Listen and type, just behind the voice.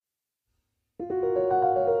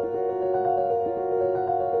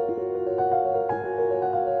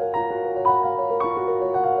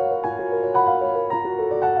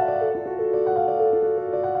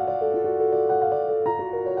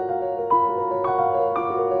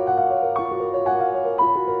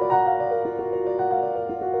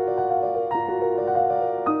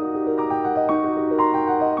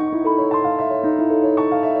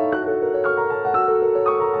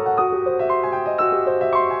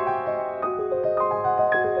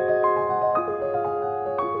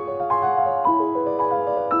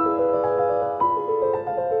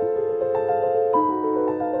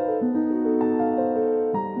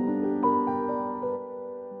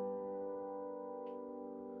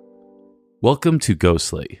Welcome to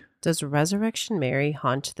Ghostly. Does Resurrection Mary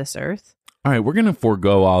haunt this earth? All right, we're going to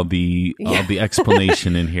forego all the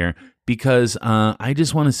explanation in here because I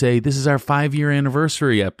just want to say this is our 5-year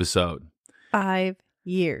anniversary episode. 5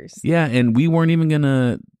 years. Yeah, and we weren't even going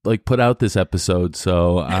to put out this episode,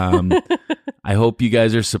 so I hope you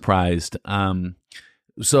guys are surprised.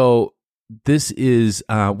 So this is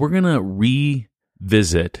we're going to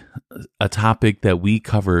revisit a topic that we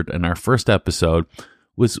covered in our first episode,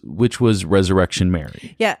 which was Resurrection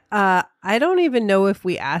Mary. Yeah, I don't even know if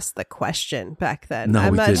we asked the question back then.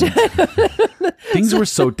 No, we didn't. Things were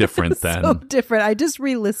so different then. So different. I just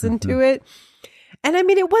re-listened to it. And I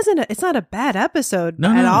mean, it's not a bad episode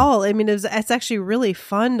at all. I mean, it's actually really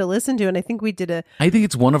fun to listen to. And I think we did I think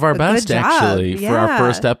it's one of our best actually for our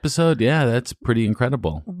first episode. Yeah, that's pretty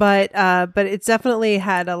incredible. But it's definitely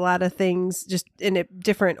had a lot of things just in a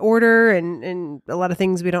different order and a lot of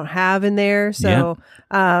things we don't have in there. So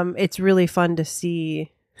it's really fun to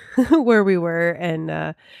see where we were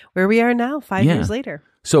and where we are now 5 years later.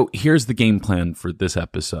 So here's the game plan for this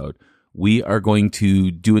episode. We are going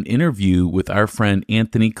to do an interview with our friend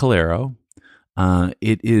Anthony Collaro.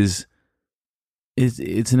 It's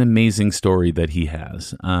an amazing story that he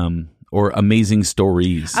has, or amazing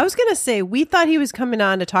stories. I was going to say, we thought he was coming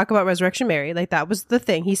on to talk about Resurrection Mary. Like, that was the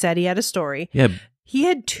thing. He said he had a story. Yeah. He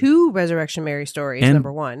had 2 Resurrection Mary stories, and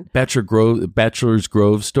number 1. Bachelor's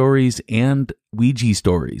Grove stories and Ouija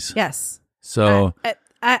stories. Yes. So...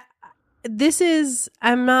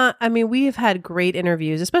 we have had great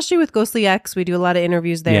interviews, especially with Ghostly X. We do a lot of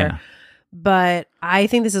interviews there. Yeah. But I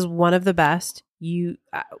think this is one of the best.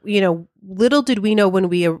 Little did we know when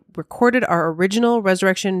we recorded our original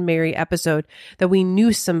Resurrection Mary episode that we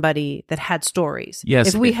knew somebody that had stories.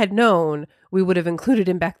 Yes. If we had known, we would have included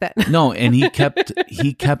him back then. No, and he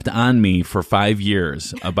kept on me for 5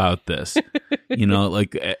 years about this.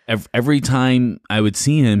 Every time I would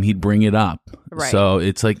see him, he'd bring it up. Right. So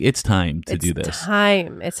it's time to do this. It's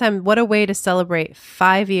time. What a way to celebrate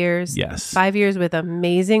 5 years. Yes. 5 years with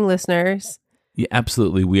amazing listeners. Yeah,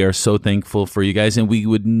 absolutely. We are so thankful for you guys, and we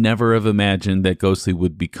would never have imagined that Ghostly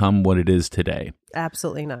would become what it is today.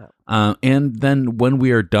 Absolutely not. And then when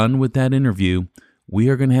we are done with that interview, we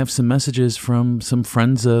are going to have some messages from some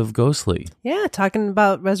friends of Ghostly. Yeah, talking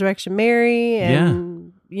about Resurrection Mary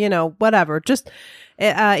and, whatever. Just,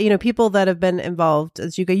 people that have been involved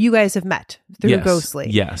as you guys have met through Ghostly.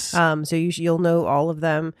 Yes. So you'll know all of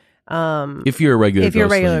them. If you're a regular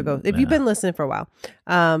Ghost, if you've been listening for a while.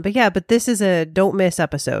 But this is a don't miss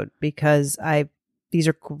episode because these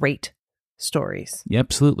are great stories. Yeah,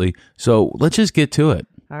 absolutely. So let's just get to it.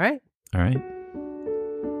 All right. All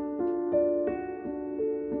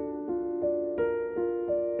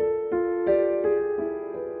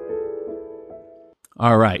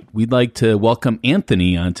right. We'd like to welcome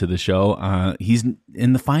Anthony onto the show. He's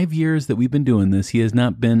in the 5 years that we've been doing this, he has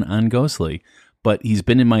not been on Ghostly, but he's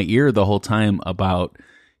been in my ear the whole time about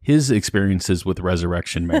his experiences with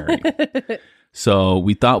Resurrection Mary. So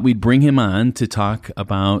we thought we'd bring him on to talk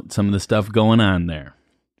about some of the stuff going on there.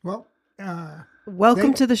 Well,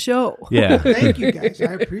 welcome to the show. Yeah. Thank you, guys.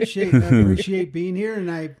 I appreciate being here, and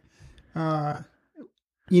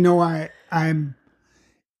I'm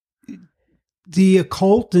the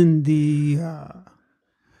occult and the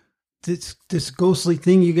this ghostly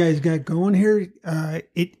thing you guys got going here.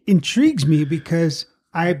 It intrigues me because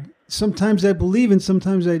sometimes I believe and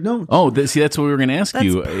sometimes I don't. Oh, that's what we were going to ask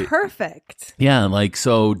you. That's perfect. Yeah,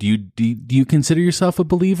 so do you consider yourself a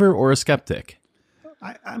believer or a skeptic?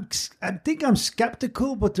 I think I'm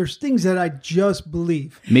skeptical, but there's things that I just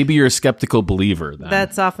believe. Maybe you're a skeptical believer then.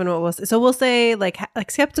 That's often what we'll say. So we'll say like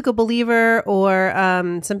skeptical believer, or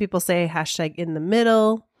some people say hashtag in the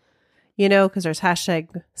middle. Because there's hashtag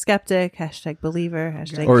skeptic, hashtag believer,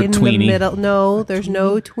 hashtag or in tweenie. The middle. No, there's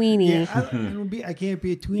no tweenie. Yeah, I can't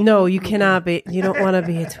be a tweenie. No, you cannot be. You don't want to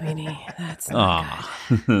be a tweenie. That's not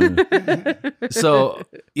good. So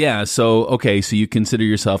you consider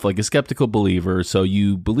yourself like a skeptical believer. So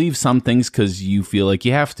you believe some things because you feel like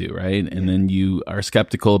you have to, right? And then you are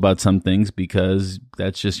skeptical about some things because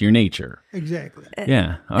that's just your nature. Exactly.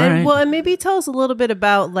 Yeah. All right. Well, and maybe tell us a little bit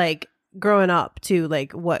about growing up too,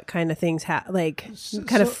 what kind of things kind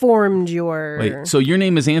of formed your... Wait, so your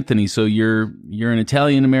name is Anthony, so you're an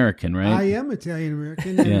Italian American, right? I am Italian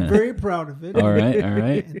American, and I'm very proud of it. All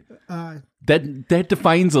right. That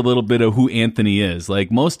defines a little bit of who Anthony is.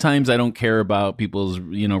 Most times I don't care about people's,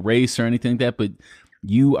 race or anything like that, but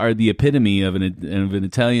you are the epitome of an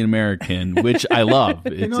Italian American, which I love.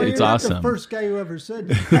 It's you're not awesome. the first guy who ever said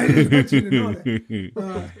that. I just want you to know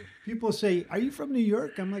that. People say, "Are you from New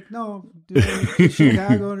York?" I'm like, "No, dude, I'm from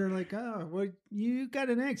Chicago." And they're like, "Oh, well, you got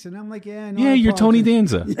an accent." I'm like, "Yeah, I know." Yeah, you're Tony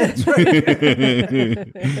Danza. Yeah, that's right. I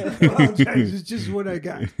apologize. It's just what I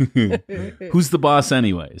got. Who's the boss,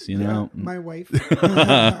 anyways? You know, My wife.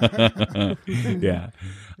 yeah.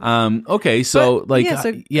 Okay, so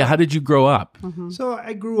how did you grow up? So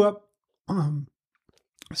I grew up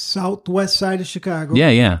southwest side of Chicago.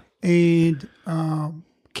 Yeah. And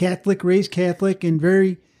Catholic, raised Catholic, and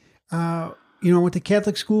very, went to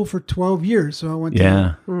Catholic school for 12 years. So I went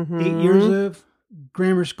to 8 years of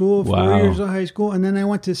grammar school, 4 years of high school, and then I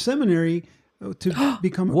went to seminary to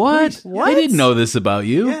become a priest. What? I didn't know this about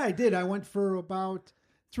you. Yeah, I did. I went for about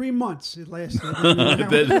 3 months. It lasted.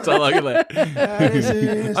 That's all I can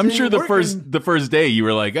I'm sure the first day you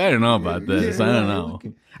were like, I don't know about this. I don't know.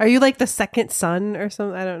 Are you like the second son or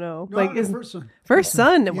something? I don't know. No, like the first son. First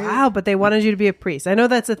son. Yeah. Wow, but they wanted you to be a priest. I know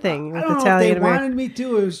that's a thing with I don't know Italian if they wanted me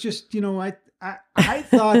to. It was just, I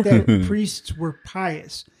thought that priests were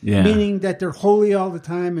pious, meaning that they're holy all the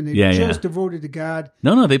time and they're just devoted to God.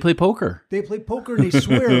 No, they play poker. They play poker and they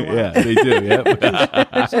swear a lot. Yeah, they do.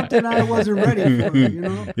 Yeah, something I wasn't ready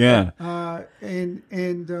for. Yeah.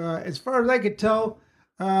 And as far as I could tell,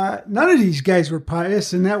 none of these guys were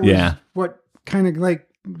pious, and that was what kind of like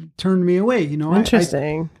turned me away.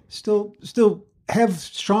 Interesting. I still have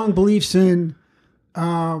strong beliefs in.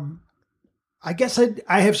 I guess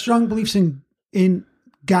I have strong beliefs in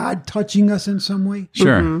God touching us in some way.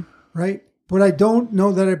 Sure. Right? But I don't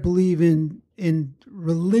know that I believe in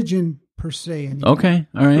religion per se anymore. Okay.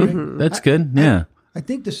 All right. That's good. Yeah. I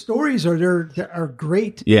think the stories are there that are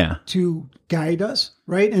great to guide us,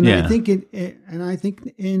 right? And I think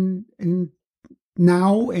in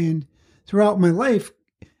now and throughout my life,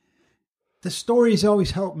 the stories always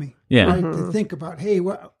help me. Yeah. Right? To think about, hey,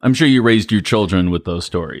 what I'm sure you raised your children with those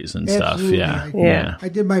stories and stuff. Yeah. I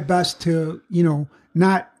did my best to,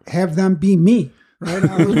 not have them be me. Right?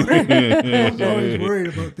 I was always worried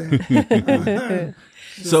about that.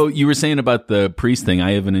 So you were saying about the priest thing.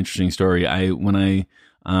 I have an interesting story. When I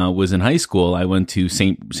was in high school, I went to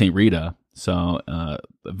Saint Rita, so a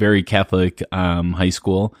very Catholic high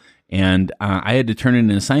school, and I had to turn in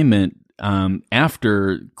an assignment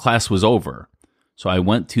after class was over. So I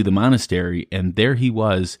went to the monastery, and there he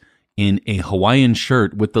was in a Hawaiian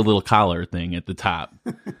shirt with the little collar thing at the top.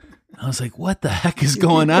 I was like, what the heck is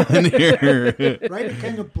going on here? Right? It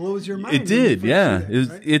kind of blows your mind. It did, yeah.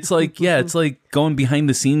 That, it's like going behind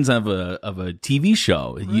the scenes of a TV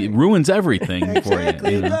show. Right. It ruins everything for you.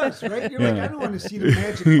 It does, right? You're like, I don't want to see the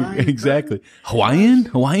magic line. Exactly. Right?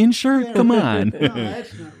 Hawaiian shirt? Yeah. Come on. No,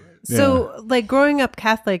 that's not right. So, like growing up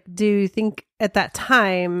Catholic, do you think at that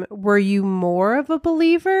time, were you more of a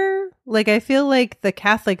believer? Like, I feel like the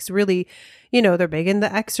Catholics really, they're big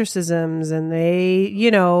into exorcisms and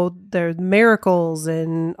there's miracles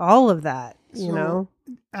and all of that,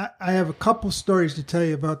 I have a couple stories to tell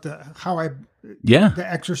you about the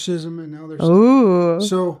exorcism and other stuff. Ooh.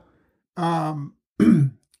 So,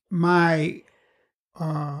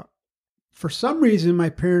 for some reason, my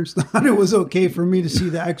parents thought it was okay for me to see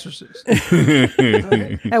The Exorcist.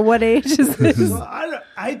 At what age is this? Well,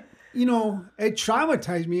 it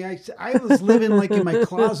traumatized me. I was living like in my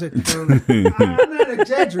closet for, I'm not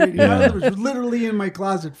exaggerating. I was literally in my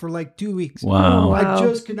closet for like 2 weeks. Wow. I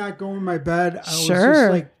just could not go in my bed. I was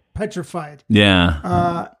just like petrified.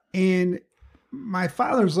 Yeah. And my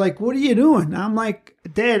father's like, "What are you doing?" I'm like,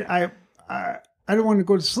 "Dad, I don't want to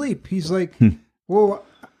go to sleep." He's like, "Well,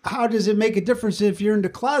 how does it make a difference if you're in the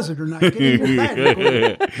closet or not? Get in your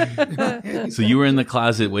bed." So you were in the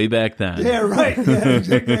closet way back then. Yeah, right. Yeah,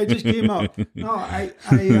 exactly. I just came out.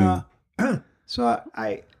 No,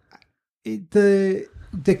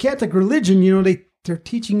 the Catholic religion, they're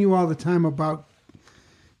teaching you all the time about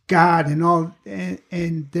God and all,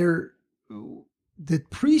 and they're the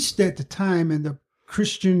priest at the time and the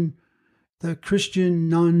Christian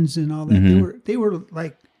nuns and all that. They were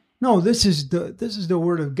like, no, this is the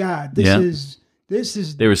word of God. This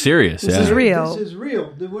is they were serious. This is real. This is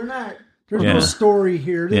real. We're not. There's no story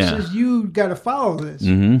here. This is, you got to follow this.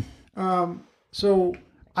 So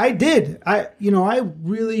I did. I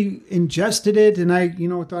really ingested it, and I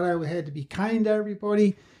thought I had to be kind to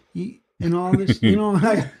everybody and all this.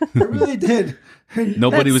 I really did.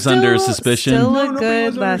 Nobody was under suspicion. Still a nobody good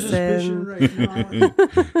was lesson. under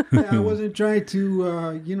suspicion, right? I wasn't trying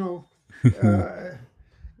to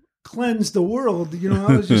cleanse the world.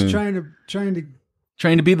 I was just trying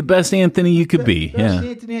to be the best Anthony you could be. Best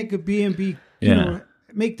Anthony I could be, and be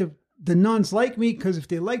make the the nuns like me because if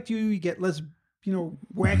they liked you, you get less,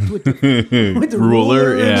 whacked with the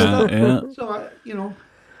ruler. And stuff. Yeah. So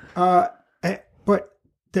but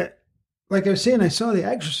that, like I was saying, I saw The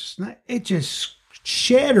Exorcist, and it just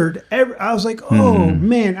shattered. I was like, oh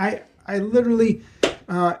man, I literally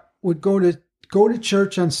would go to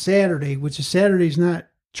church on Saturday, which is Saturday's not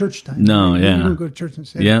church time. No, right? yeah. You don't go to church on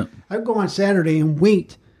Saturday. Yeah. I'd go on Saturday and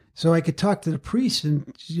wait so I could talk to the priest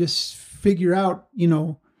and just figure out,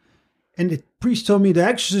 and the priest told me The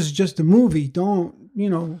Exorcist is just a movie. Don't,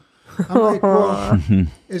 I'm like, well,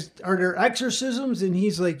 are there exorcisms? And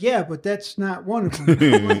he's like, yeah, but that's not one of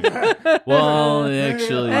them. Well,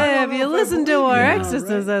 actually, have you listened to our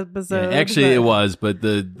Exorcist yeah, episode? actually, it was, but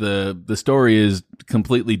the story is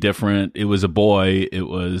completely different. It was a boy. It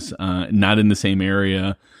was not in the same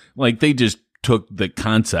area. Like they just took the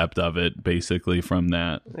concept of it basically from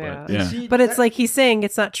that. Yeah. But, yeah. See, But it's like he's saying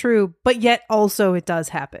it's not true, but yet also it does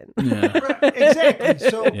happen. Yeah. exactly.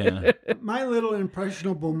 So Yeah. my little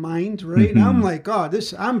impressionable mind, right? I'm like, oh,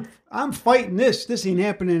 I'm fighting this. This ain't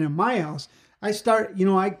happening in my house. I start,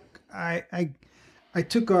 I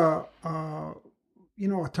took a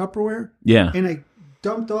Tupperware. Yeah. And I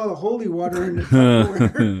dumped all the holy water in the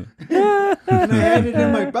Tupperware. And I had it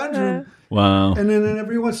in my bedroom. Wow. And then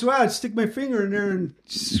every once in a while, I'd stick my finger in there and,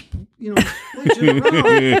 switch it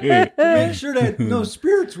around to make sure that no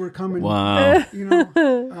spirits were coming. Wow.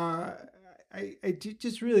 It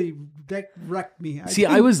just really that wrecked me. See,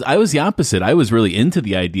 I was the opposite. I was really into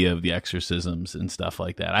the idea of the exorcisms and stuff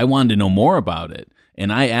like that. I wanted to know more about it.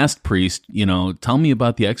 And I asked priest, tell me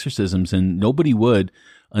about the exorcisms, and nobody would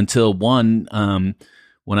until one,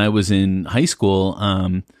 when I was in high school,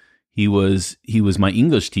 he was my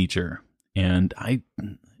English teacher. And I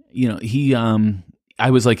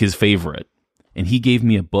was like his favorite, and he gave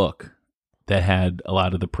me a book that had a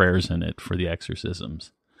lot of the prayers in it for the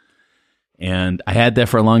exorcisms. And I had that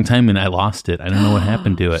for a long time, and I lost it. I don't know what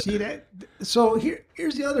happened to it. See that? So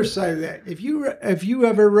here's the other side of that. If you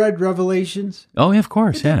ever read Revelations, Oh, yeah, of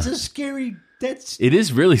course, yeah. that's a scary. It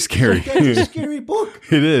is really scary. That's a scary book.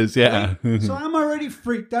 It is, yeah. Right? So I'm already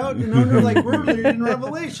freaked out, and they're like, we're reading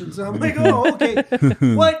Revelation. So I'm like, oh, okay.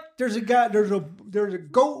 What? There's a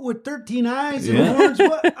goat with 13 eyes and horns.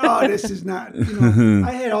 What? Oh, this is not.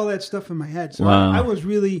 I had all that stuff in my head, so Wow. I was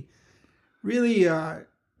really, really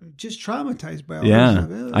just traumatized by all Yeah,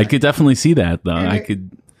 this stuff. I could definitely see that, though. And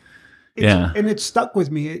it stuck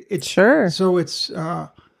with me. It's Sure. So it's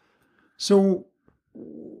so.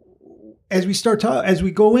 As we start as we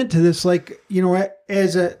go into this, like,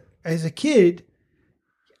 as a kid,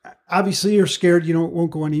 obviously you're scared,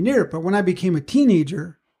 won't go any near it. But when I became a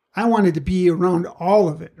teenager, I wanted to be around all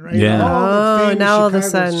of it, right? Yeah. All the famous now all of a Chicago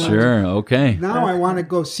sudden. stuff. Sure, okay. Now I want to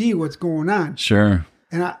go see what's going on. Sure.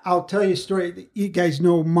 And I'll tell you a story. You guys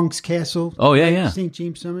know Monk's Castle? Oh, yeah, right? yeah. St.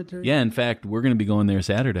 James Cemetery? Yeah, in fact, we're going to be going there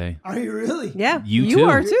Saturday. Are you really? Yeah. You too.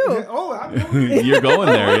 are too. Oh, I'm going. You're going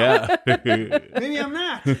there, yeah. Maybe I'm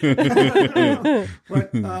not.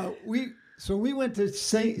 But we went to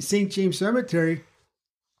St. James Cemetery,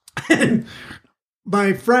 and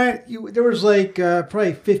my friend, there was like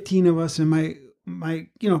probably 15 of us, and my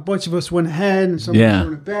a bunch of us went ahead, and some of us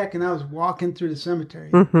went back, and I was walking through the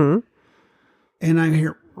cemetery, and I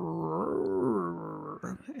hear,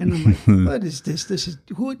 and I'm like, what is this? This is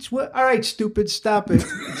what? All right, stupid, stop it,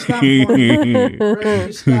 stop walking, right,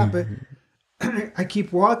 just stop it. I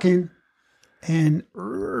keep walking, and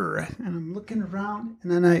I'm looking around,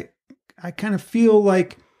 and then I kind of feel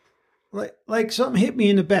like something hit me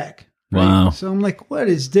in the back. Right? Wow. So I'm like, what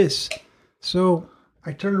is this? So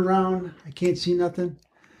I turn around, I can't see nothing.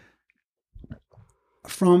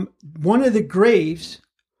 From one of the graves,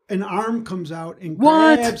 an arm comes out and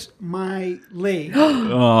grabs my leg.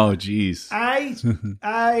 Oh, jeez.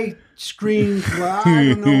 I screamed. Well, I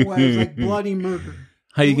don't know what. It was like bloody murder.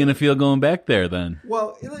 How you going to feel going back there then?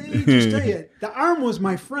 Well, let me just tell you, the arm was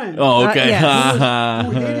my friend. Oh, okay. yes.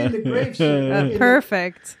 Who hid in the grave.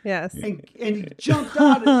 Perfect. Yes. And he jumped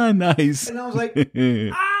out. Nice. And I was like,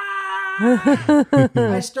 ah!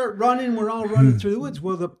 I start running. We're all running through the woods.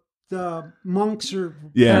 Well, the monks or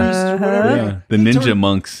priests or whatever. Yeah. The they ninja turn-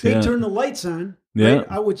 monks. They Yeah. turn the lights on. Yeah.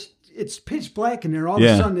 Right? It's pitch black in there. All of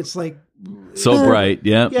a sudden, it's like... So bright.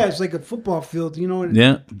 Yeah. Yeah, it's like a football field, and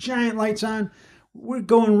Yeah. giant lights on. We're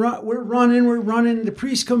running. The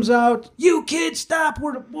priest comes out. You kids, stop!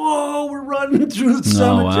 We're running through the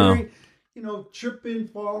cemetery. Tripping,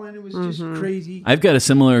 falling. It was just crazy. I've got a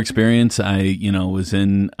similar experience. I, was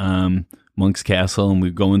in Monk's Castle, and we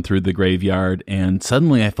were going through the graveyard, and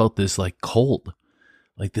suddenly I felt this like cold,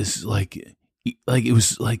 like this, like it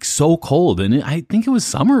was like so cold, and I think it was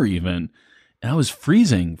summer even, I was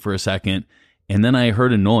freezing for a second. And then I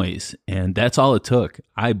heard a noise, and that's all it took.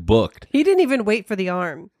 I booked. He didn't even wait for the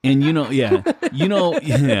arm. And yeah. But,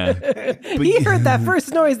 He heard that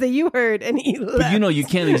first noise that you heard, and he left. But you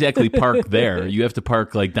can't exactly park there. You have to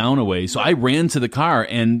park like down a way. So I ran to the car,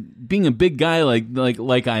 and being a big guy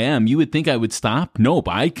like I am, you would think I would stop. Nope,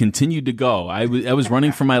 I continued to go. I was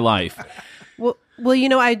running for my life. Well,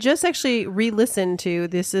 I just actually re-listened to,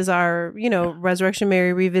 this is our, Resurrection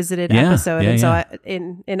Mary Revisited episode. And so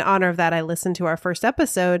in honor of that, I listened to our first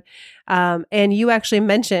episode. And you actually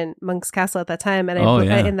mentioned Monk's Castle at that time. And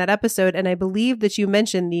in that episode, and I believe that you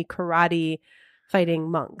mentioned the karate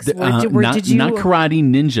fighting monks. Did you not karate,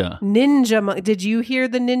 ninja monk? Did you hear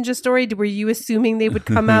the ninja story? Were you assuming they would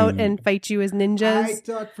come out and fight you as ninjas? I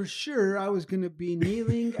thought for sure I was going to be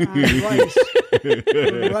kneeling on rice for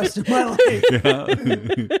the rest of my life.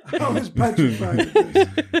 I was petrified.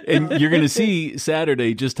 And you're going to see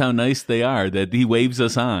Saturday just how nice they are, that he waves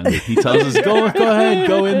us on. He tells us, go ahead,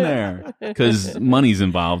 go in there, because money's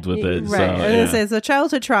involved with it. Right. So, I was going to say, so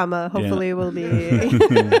childhood trauma hopefully will be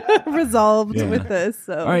resolved with this.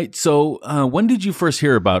 So. All right. So when did you first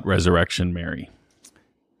hear about Resurrection Mary?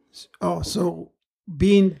 Oh, so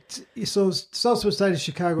southwest side of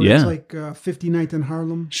Chicago, it's like 59th and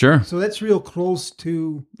Harlem. Sure. So that's real close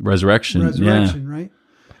to Resurrection, right?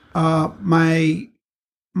 My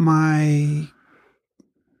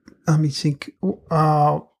let me think.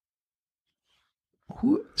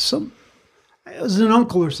 It was an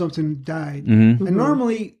uncle or something who died. Mm-hmm. And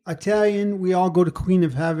normally Italian, we all go to Queen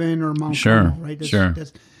of Heaven or Mount Carmel, right?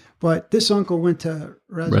 But this uncle went to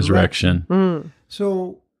Resurrection.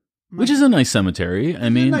 So, which is a nice cemetery. I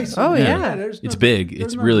mean, it's big.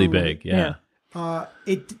 It's really big. Yeah.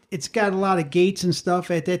 It's got a lot of gates and stuff.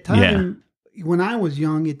 At that time, when I was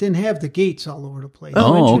young, it didn't have the gates all over the place.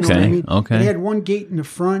 Oh, okay. Okay. It had one gate in the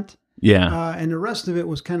front. Yeah. And the rest of it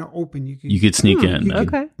was kind of open. You could sneak in. You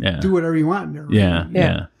could do whatever you want in there. Right?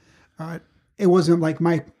 Yeah. It wasn't like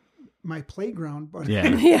my playground, but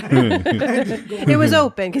it was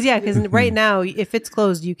open because right now if it's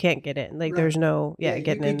closed you can't get in. Like there's no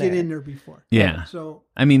getting in there. Get in there before. Yeah. So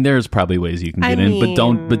I mean, there's probably ways you can get in,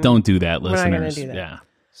 but don't do that, listeners. We're not gonna do that. Yeah.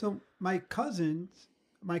 So my cousins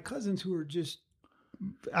who were just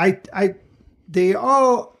they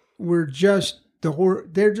all were just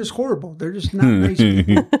they're just horrible. They're just not nice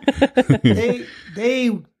people.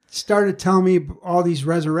 They started telling me all these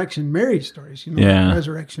Resurrection Mary stories.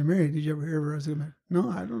 Resurrection Mary. Did you ever hear of Resurrection Mary? No,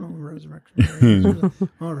 I don't know who Resurrection Mary is.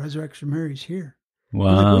 Oh, Resurrection Mary's here. Wow.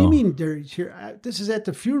 I'm like, what do you mean Mary's here? This is at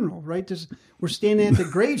the funeral, right? We're standing at the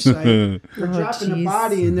gravesite. They're dropping the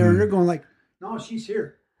body in there, and they're going like, no, she's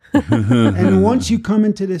here. And once you come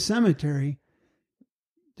into the cemetery,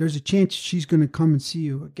 there's a chance she's going to come and see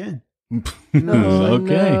you again. Okay.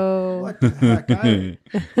 No. What the heck?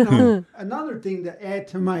 Another thing to add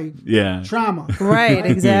to my trauma. Right,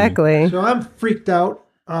 exactly. So I'm freaked out.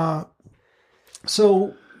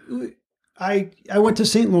 So I went to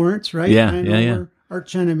St. Lawrence, right? We're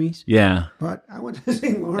arch enemies. Yeah. But I went to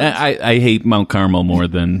St. Lawrence. I hate Mount Carmel more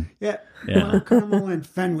than... Mount Carmel and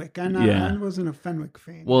Fenwick. I wasn't a Fenwick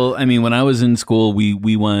fan. Well, I mean, when I was in school,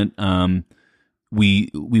 we went... We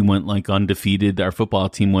went like undefeated. Our football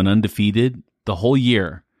team went undefeated the whole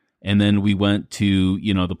year. And then we went to,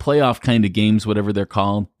 the playoff kind of games, whatever they're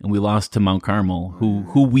called. And we lost to Mount Carmel,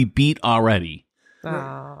 who we beat already.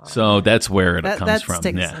 Oh. So that's where it comes from.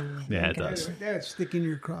 Sticks it does. That's sticking in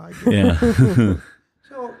your craw. Yeah.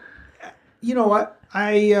 So, you know what?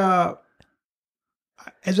 As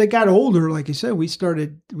I got older, like I said, we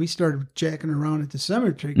started jacking around at the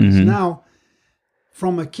cemetery. Because now,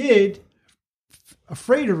 from a kid...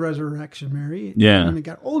 afraid of Resurrection Mary. When I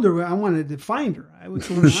got older, I wanted to find her. I was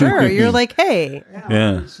sure. You're like, hey, I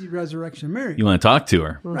wanted to see Resurrection Mary. You want to talk to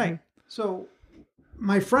her, right? So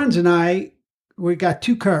my friends and we got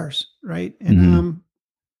two cars, right? And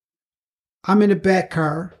I'm in the back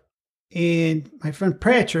car, and my friend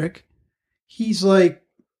Patrick, he's like,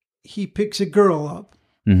 he picks a girl up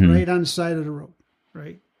right on the side of the road,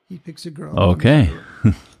 right? He picks a girl. Okay.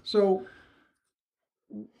 So.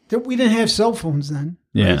 We didn't have cell phones then.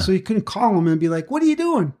 Yeah. Right? So you couldn't call him and be like, what are you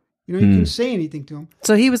doing? You couldn't say anything to him.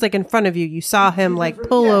 So he was like in front of you. You saw him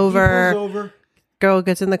pull over. He pulls over. Girl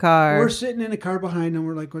gets in the car. We're sitting in the car behind him.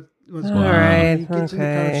 We're like, what's going on? All right. He gets in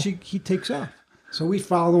the car. He takes off. So we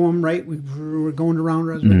follow him, right? We're going around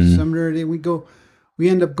Resurrection Cemetery. We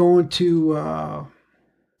end up going to,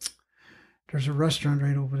 there's a restaurant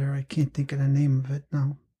right over there. I can't think of the name of it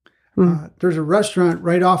now. There's a restaurant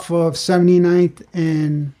right off of 79th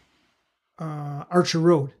and Archer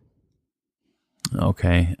Road.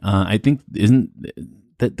 Okay. I think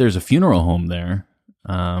there's a funeral home there.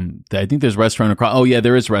 I think there's a restaurant across. Oh yeah,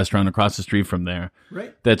 there is a restaurant across the street from there.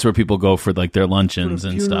 Right. That's where people go for like their luncheons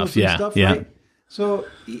and stuff. Yeah, yeah. Right? So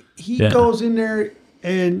he goes in there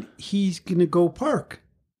and he's gonna go park.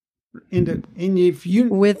 And if you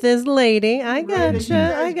with his lady, I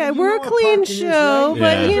gotcha. We're a clean show,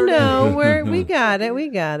 but we got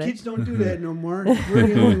it. Kids don't do that no more. We're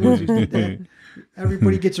the only ones who do that.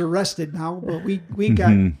 Everybody gets arrested now, but we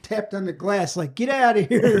got tapped on the glass like, get out of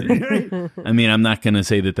here. I mean, I'm not going to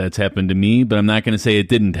say that that's happened to me, but I'm not going to say it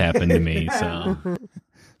didn't happen to me.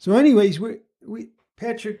 So anyways,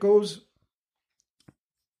 Patrick goes,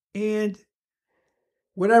 and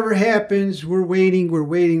whatever happens, we're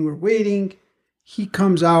waiting. He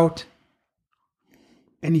comes out,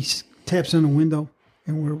 and he taps on the window,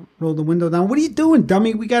 and we roll the window down. What are you doing,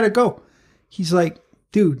 dummy? We got to go. He's like,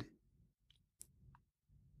 dude.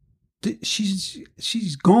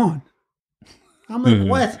 She's gone. I'm like,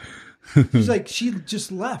 what? He's like, she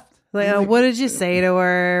just left. Like, what did you say to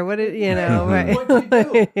her? What did right? What'd you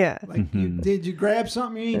do? Yeah. Like, did you grab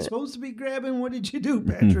something you ain't supposed to be grabbing? What did you do,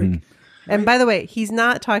 Patrick? And by the way, he's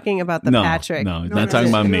not talking about the Patrick. No, he's not talking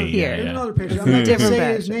about me. Here. There's another Patrick. I'm not going to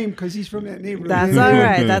say his name because he's from that neighborhood. That's all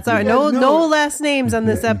right. That's all right. No last names on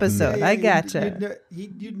this episode. I gotcha.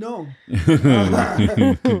 You'd know.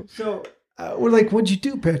 So we're like, what'd you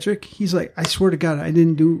do, Patrick? He's like, I swear to God, I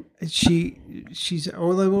didn't do. She's.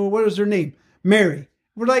 We're like, well, what is her name? Mary.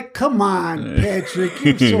 We're like, come on, Patrick,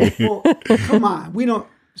 you're so full. Come on, we don't.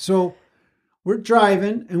 So we're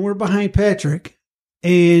driving and we're behind Patrick,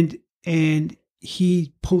 and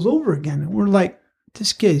he pulls over again, and we're like,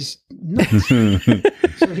 this guy's nuts. So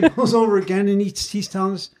he pulls over again, and he's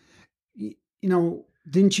telling us,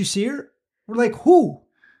 didn't you see her? We're like, who?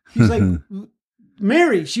 He's like,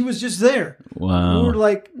 Mary. She was just there. Wow. We're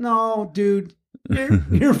like, no, dude,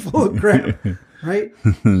 you're full of crap, right?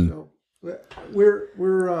 So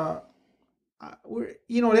we're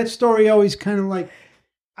that story always kind of like,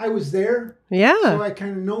 I was there, so I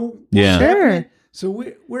kind of know what's happening. So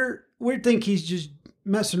we think he's just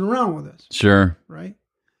messing around with us. Sure. Right?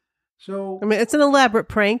 So I mean, it's an elaborate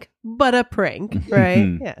prank, but a prank,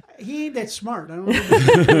 right? Yeah. He ain't that smart. I don't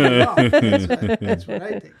know. That's what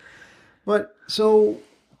I think. But so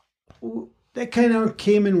that kind of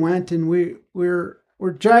came and went, and we're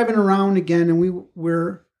driving around again, and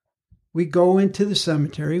we go into the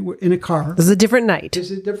cemetery. We're in a car. This is a different night.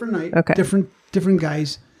 This is a different night. Okay. Different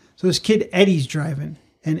guys. So this kid Eddie's driving,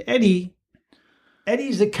 and Eddie's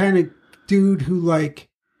the kind of dude who, like,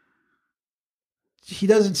 he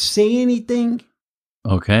doesn't say anything.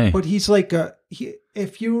 Okay. But he's like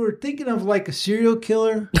if you were thinking of like a serial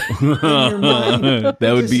killer in your mind,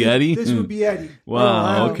 that would be Eddie. This would be Eddie.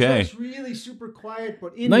 Wow. Okay. So it's really super quiet,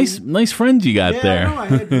 but nice friend you got there. I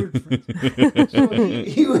had weird friends. So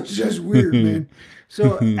he was just weird, man.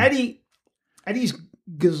 So Eddie's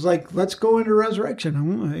like, let's go into Resurrection.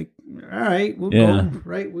 I'm like, all right, we'll go.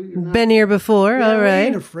 Right? Been here before. Yeah, all right. I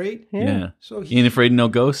ain't afraid. Yeah. So you ain't afraid of no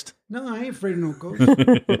ghost? No, I ain't afraid of no ghost.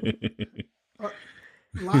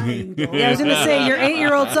 Lying, though. Yeah, I was going to say, your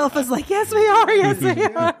 8-year-old self is like, yes, we are. Yes, we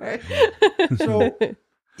are. So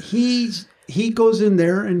he goes in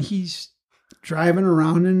there and he's driving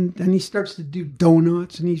around, and then he starts to do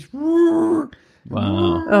donuts, and he's wow.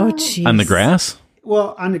 Oh, jeez. On the grass?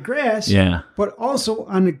 Well, on the grass, yeah, but also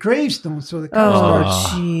on the gravestone. So the car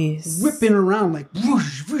starts whipping around like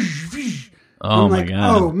whoosh, whoosh, whoosh. Oh, I'm my like,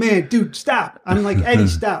 God. oh man, dude, stop! I'm like, Eddie,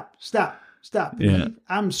 stop! Yeah.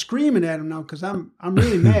 I'm screaming at him now because I'm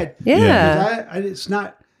really mad. Yeah, it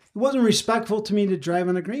wasn't respectful to me to drive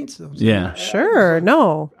on a gravestone. So yeah, sure,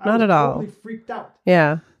 no, not at all. Totally freaked out.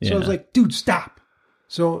 Yeah. So I was like, dude, stop.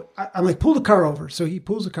 So I'm like, pull the car over. So he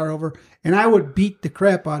pulls the car over, and I would beat the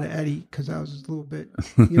crap out of Eddie because I was a little bit,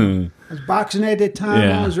 I was boxing at that time.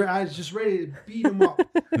 Yeah. I was just ready to beat him up.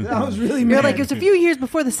 I was really mad. You're like, it was a few years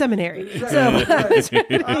before the seminary. Right. So I was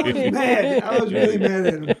mad. I was really mad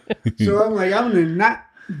at him. So I'm like, I'm going to not,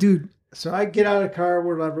 dude. So I get out of the car,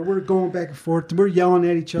 whatever. We're going back and forth. We're yelling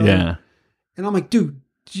at each other. Yeah. And I'm like, dude,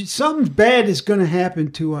 something bad is going to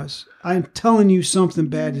happen to us. I'm telling you, something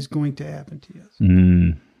bad is going to happen to us.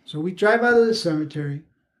 Mm. So we drive out of the cemetery.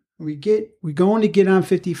 We're going to get on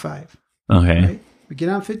 55. Okay. Right? We get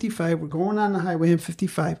on 55. We're going on the highway on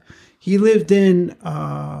 55. He lived in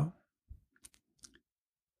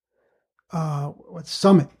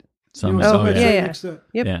Summit. Summit. Yeah. Next to,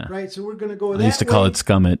 Yep. Right. So we're going to go that I used to call way. it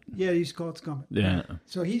Scummit. Yeah, he used to call it Scummit. Yeah.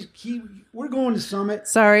 So we're going to Summit.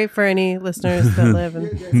 Sorry for any listeners that live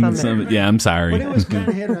in Summit. Summit. Yeah, I'm sorry. But it was kind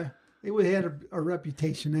of had a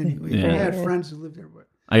reputation anyway. Yeah. We had friends who lived there. But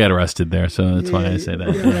I got arrested there, so that's why I say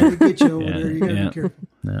that. Yeah, to get you over there. You got to be careful.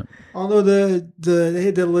 Yeah. Although they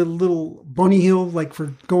had that little bunny hill like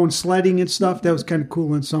for going sledding and stuff. That was kind of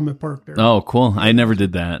cool in Summit Park there. Oh, cool. I never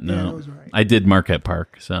did that. No. Yeah, that was right. I did Marquette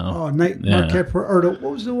Park. So. Oh, Marquette Park. Or what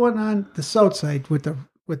was the one on the south side with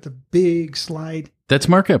the big slide? That's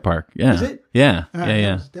Marquette Park. Yeah. Is it? Yeah.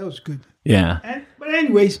 Yeah. That was good. Yeah. But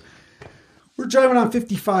anyways, we're driving on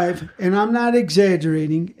 55, and I'm not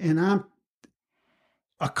exaggerating, and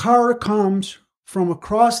a car comes from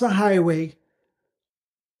across the highway,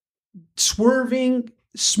 swerving,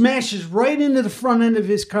 smashes right into the front end of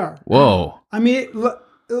his car. Whoa. I mean,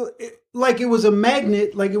 like it was a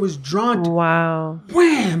magnet, like it was drawn to. Wow.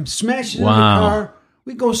 Wham! Smashes into the car.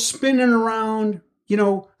 We go spinning around. You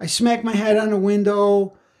know, I smack my head on the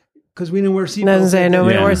window because we didn't wear seatbelts.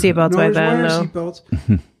 Nobody wore seatbelts by then. No. Seatbelts.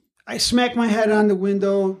 I smack my head on the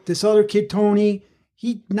window. This other kid, Tony,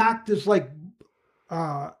 he knocked his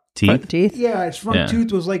teeth. Yeah, his front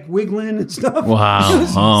tooth was like wiggling and stuff. Wow!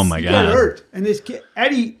 Oh my god! It hurt. And this kid,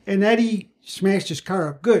 Eddie smashed his car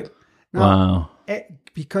up good. Now,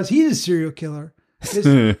 because he's a serial killer. He's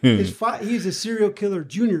a serial killer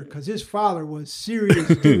junior because his father was serious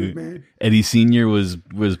dude, man. Eddie Senior was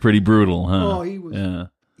pretty brutal, huh? Oh, he was. Yeah.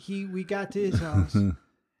 We got to his house,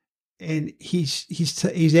 and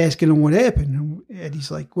he's asking him what happened, and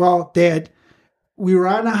he's like, "Well, Dad, we were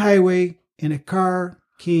on a highway and a car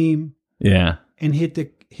came, and hit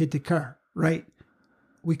the car. Right?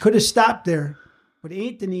 We could have stopped there, but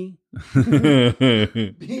Anthony." Being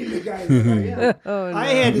the guy that I am, I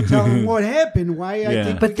had to tell him what happened. Why I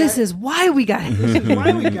think. But this is why we got hit. This is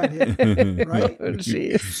why we got hit, right? Oh,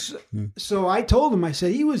 jeez. So I told him. I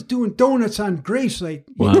said he was doing donuts on gravesite.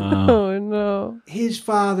 Wow. Oh no. His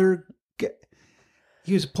father,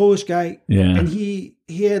 he was a Polish guy, and he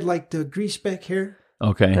had like the grease back hair.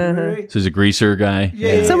 Okay, right? So he's a greaser guy.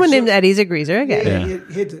 Yeah. Someone named Eddie's a greaser. Okay.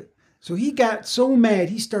 Yeah. So he got so mad,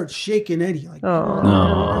 he started shaking Eddie like,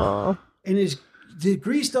 oh. And the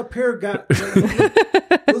greased up hair got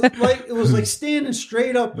it was like standing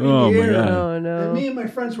straight up in the air. Oh no! And me and my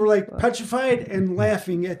friends were like petrified and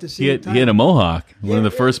laughing at the same time. He had a mohawk, one of the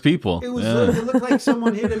first people. It was it looked like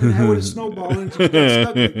someone hit him in the head with a snowball and he got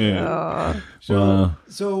stuck with it.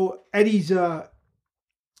 So Eddie's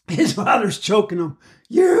his father's choking him.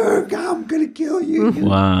 I'm gonna kill you.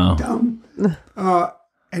 Wow. Dumb.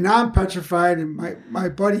 And I'm petrified, and my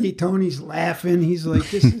buddy Tony's laughing. He's like,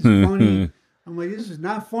 "This is funny." I'm like, "This is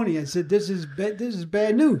not funny." I said, "This is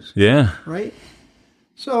bad news." Yeah. Right.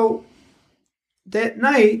 So that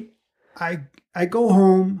night, I go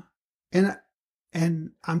home, and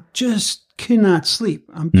I'm just cannot sleep.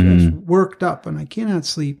 I'm just worked up, and I cannot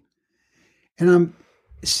sleep. And I'm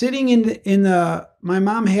sitting in the. My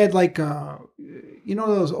mom had like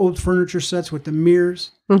those old furniture sets with the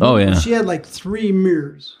mirrors. Mm-hmm. Oh yeah. She had like 3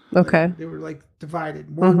 mirrors. Okay. They were like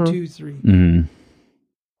divided 1, 2, 3. Mm-hmm.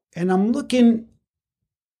 And I'm looking,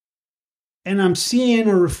 and I'm seeing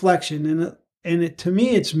a reflection, and to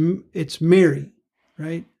me it's Mary,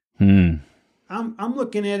 right? I'm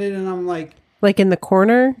looking at it, and I'm like in the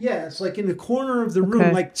corner. Yeah, it's like in the corner of the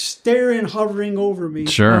room, like staring, hovering over me.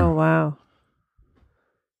 Sure. Oh wow.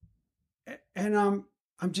 And I'm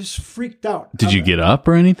just freaked out. Did you get up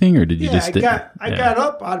or anything, or did you just? I got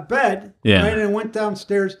up out of bed, right, and went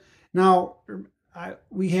downstairs. Now,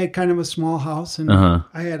 we had kind of a small house, and I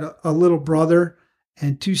had a little brother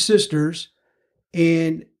and 2 sisters,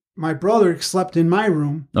 and my brother slept in my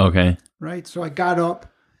room. Okay, right. So I got up.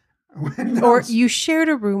 Or you shared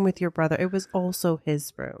a room with your brother. It was also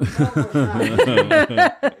his room. No,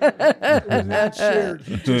 it was not shared.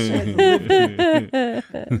 He just had to live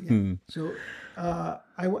there. So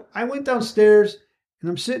I went downstairs, and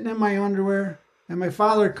I'm sitting in my underwear, and my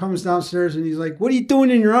father comes downstairs, and he's like, "What are you doing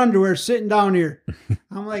in your underwear sitting down here?"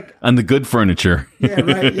 I'm like, on the good furniture. Yeah,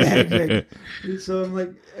 right. Yeah, exactly.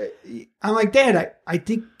 So I'm like, Dad, I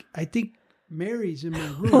think Mary's in my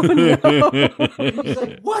room. Oh, no. He's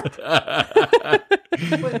like, "What?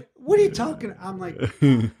 What are you talking?" I'm like,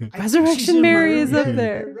 Resurrection Mary is up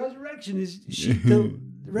there.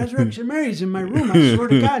 Resurrection Mary's in my room. I swear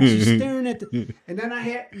to God, she's staring at the. And then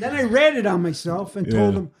I ratted on myself and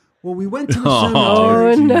told him, "Well, we went to the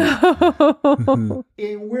cemetery." Oh no!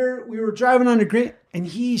 And we were driving on the Grand, and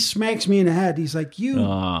he smacks me in the head. He's like, "You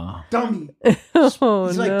dummy!" He's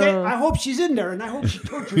like, "I hope she's in there, and I hope she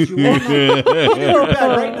tortures you. Get in her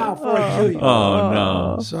bed right now before I kill you." Oh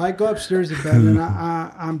no! So I go upstairs to bed, and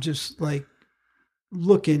I'm just like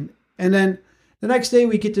looking, and then. The next day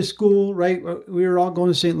we get to school, right? We were all going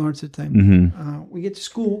to St. Lawrence at the time. Mm-hmm. We get to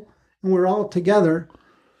school, and we're all together.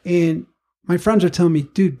 And my friends are telling me,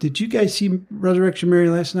 dude, did you guys see Resurrection Mary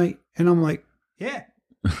last night? And I'm like, yeah.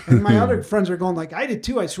 And my other friends are going like, I did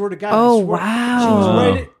too. I swear to God. Oh, I swear. wow. She was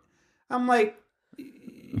right. I'm like,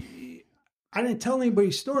 I didn't tell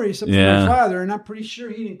anybody's story except for my father, and I'm pretty sure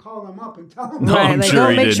he didn't call them up and tell them. No, I'm sure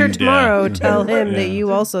he make sure didn't, tomorrow tell him that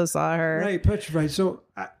you also saw her. Right, petrified. So,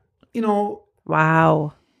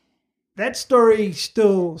 Wow. that story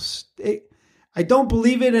still, I don't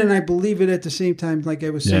believe it, and I believe it at the same time. Like I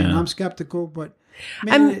was saying, I'm skeptical, but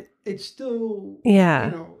man, it's still,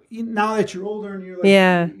 now that you're older and you're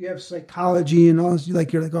like, you have psychology and all this, you're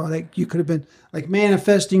like, oh, like you could have been like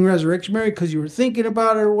manifesting Resurrection Mary because you were thinking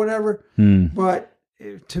about it or whatever. But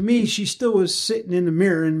to me, she still was sitting in the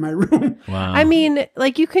mirror in my room. Wow. I mean,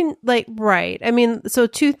 like you can right. I mean, so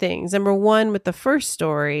two things. Number one, with the first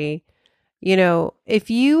story, if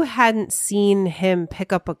you hadn't seen him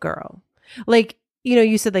pick up a girl, like,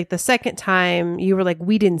 you said like the second time you were like,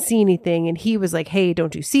 we didn't see anything. And he was like, hey,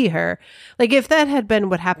 don't you see her? Like if that had been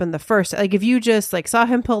what happened the first, like if you just like saw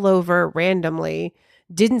him pull over randomly,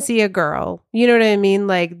 didn't see a girl, you know what I mean?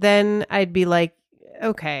 Like then I'd be like,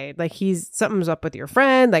 okay, like something's up with your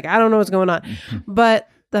friend. Like, I don't know what's going on. But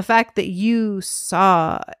the fact that you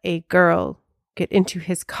saw a girl get into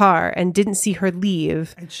his car and didn't see her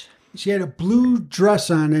leave. And she had a blue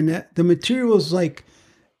dress on and the material was like,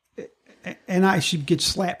 and I should get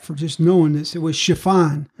slapped for just knowing this. It was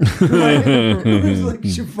chiffon. It was like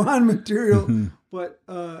chiffon material. But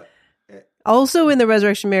also in the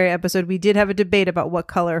Resurrection Mary episode, we did have a debate about what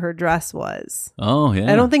color her dress was. Oh,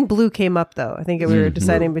 yeah. I don't think blue came up, though. I think we were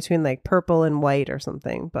deciding between like purple and white or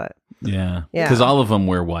something. But yeah. Because all of them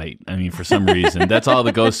wear white. I mean, for some reason. That's all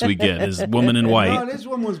the ghosts we get is woman in white. No, this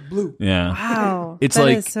one was blue. Yeah. Wow. That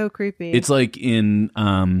is so creepy. It's like in...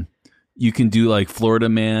 you can do like Florida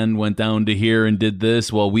Man went down to here and did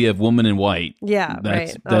this. Well, we have woman in white. Yeah,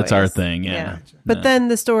 that's our thing. Yeah. But then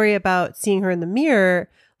the story about seeing her in the mirror,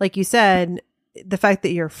 like you said, the fact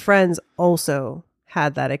that your friends also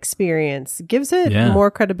had that experience gives it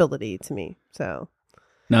more credibility to me. So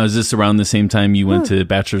now, is this around the same time you went to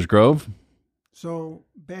Bachelor's Grove? So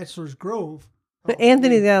Bachelor's Grove.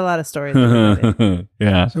 Anthony's got a lot of stories.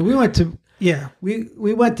 Yeah. So we went to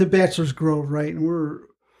we went to Bachelor's Grove, right?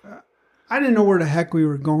 And I didn't know where the heck we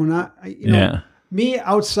were going. Me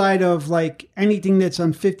outside of like anything that's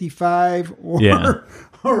on 55 or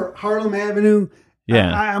Harlem Avenue.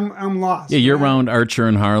 Yeah, I'm lost. Yeah, you're around Archer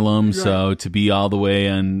and Harlem, right. So to be all the way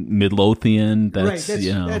on Midlothian, that's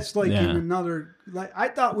that's like in another. Like I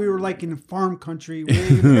thought we were like in a farm country. I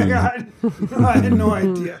had no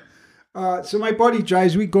idea. So my buddy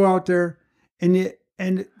drives. We go out there, and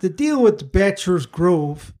the deal with the Bachelor's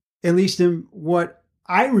Grove, at least in what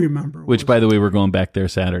I remember. Which, by the way, we're going back there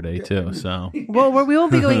Saturday too. So, well, we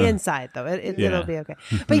won't be going inside though. It'll be okay.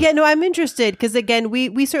 But I'm interested because again,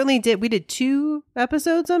 we certainly did. We did 2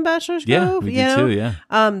 episodes on Bachelor's Grove. Yeah, we did 2.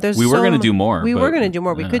 Yeah. We were going to do more. We were going to do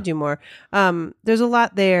more. We could do more. There's a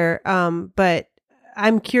lot there. But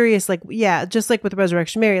I'm curious. Like, just like with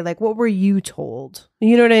Resurrection Mary, like, what were you told?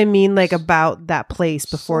 You know what I mean? Like about that place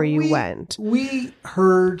before you went. We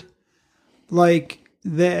heard like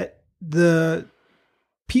that the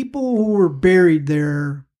people who were buried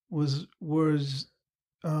there was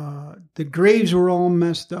the graves were all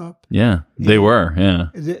messed up. Yeah, they were. Yeah,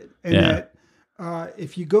 that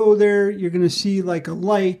if you go there, you're going to see like a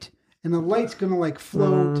light, and the light's going to like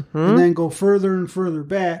float and then go further and further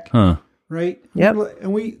back. Huh. Right. Yep.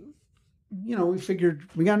 And we figured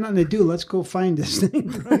we got nothing to do. Let's go find this thing.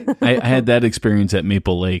 Right. I had that experience at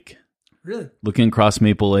Maple Lake. Really? Looking across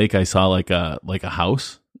Maple Lake, I saw like a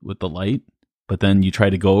house with the light. But then you try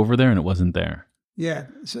to go over there and it wasn't there. Yeah.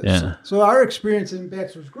 So our experience in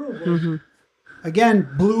Bachelor's Grove was, again,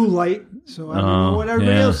 blue light. So I don't know what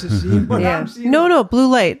everybody else is seeing, but I'm seeing. No, blue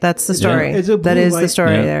light. That's the story. It's a blue that is light. The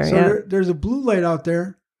story there. So there's a blue light out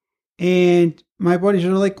there. And my buddies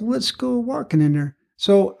are like, let's go walking in there.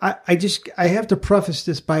 So I have to preface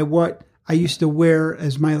this by what I used to wear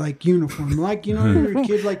as my like uniform, like you're a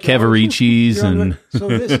kid like Cavaricis and so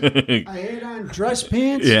this I had on dress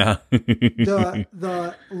pants,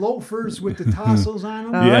 the loafers with the tassels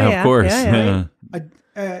on them, of course.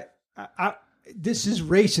 This is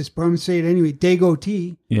racist, but I'm gonna say it anyway. Dago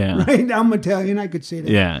tee, right? I'm Italian, I could say that.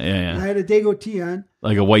 Yeah. I had a Dago tee on,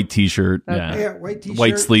 like a white T-shirt, white T-shirt,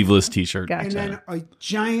 white sleeveless T-shirt, gotcha. And then a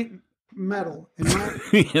giant medal. And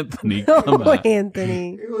Anthony, come on.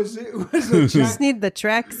 Anthony. It was a you just need the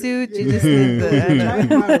tracksuit. You just need the giant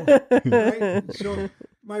medal. Right? So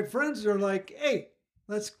my friends are like, hey,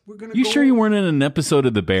 we're gonna. You go. sure you weren't in an episode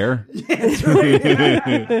of The Bear? That's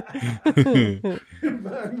right.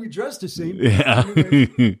 We dress the same. Yeah.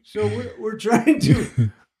 Anyway, so we're trying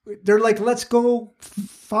to. They're like, let's go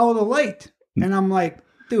follow the light, and I'm like,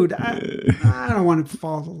 dude, I don't want to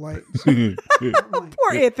follow the light. So like,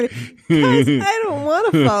 Poor Anthony. Guys, I don't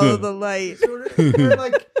want to follow the light. so they're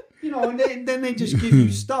like, and then they just give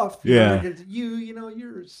you stuff. Yeah. You're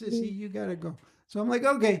a sissy. You gotta go. So I'm like,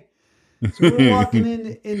 okay. So we're walking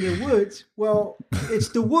in the woods. Well, it's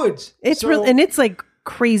the woods. It's real, and it's like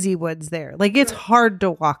crazy woods there. Like it's hard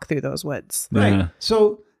to walk through those woods. Right. Yeah.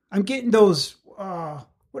 So I'm getting those.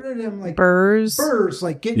 What are them like? Burrs,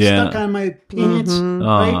 Like getting stuck on my pants. Mm-hmm.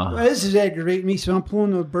 Right. Well, this is aggravating me. So I'm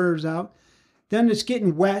pulling those burrs out. Then it's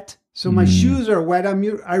getting wet. So my shoes are wet.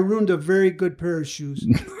 I ruined a very good pair of shoes.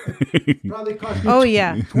 Probably cost me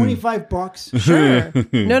 $25. Sure.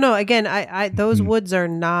 No. Again, I those woods are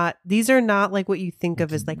not. These are not like what you think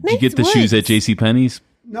of as like. Nice Did you get the woods. shoes at JCPenney's?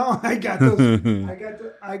 No, I got those.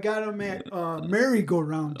 I got them at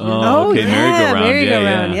merry-go-round. Oh, okay, yeah,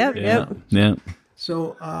 merry-go-round. Yep. Yeah.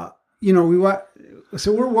 So,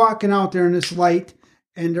 so we're walking out there in this light,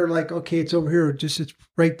 and they're like, "Okay, it's over here. It's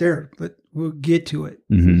right there. But we'll get to it."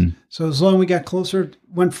 Mm-hmm. So as long as we got closer, it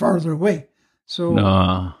went farther away. So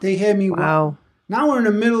they had me. Wow. Now we're in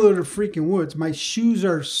the middle of the freaking woods. My shoes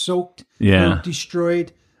are soaked. Yeah. They're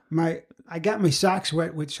destroyed. I got my socks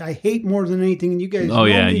wet, which I hate more than anything. And you guys, Oh, know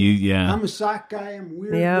yeah. me. I'm I'm a sock guy. I'm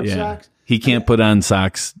weird Yep. with yeah. socks. He can't put on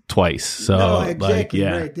socks twice. So, No, exactly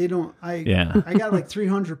yeah. right. They don't. I got like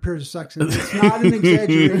 300 pairs of socks, and it's not an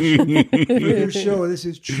exaggeration for your show. This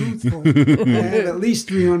is truthful. I have at least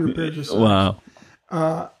 300 pairs of socks.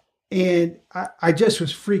 Wow. And I just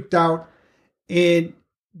was freaked out. And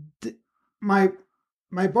my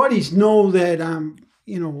buddies know that I'm,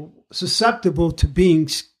 susceptible to being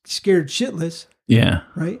scared shitless. Yeah.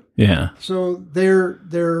 Right. Yeah. So they're,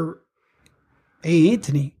 hey,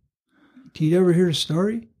 Anthony, did you ever hear a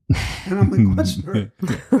story? And I'm like, what story?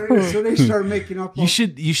 So they start making up. You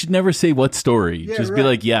should never say what story. Yeah, Just be right.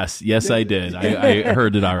 like, yes, I did. I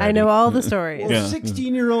heard it already. I know all the stories. Well,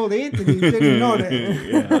 16-year-old Anthony didn't know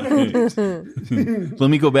that. Let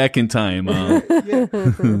me go back in time.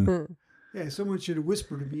 Yeah, someone should have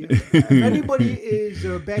whispered to me. If anybody is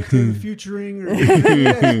Back to the Futuring,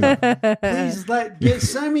 please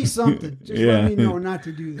send me something. Just let me know not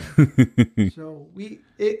to do that. So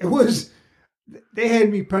they had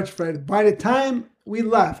me petrified. By the time we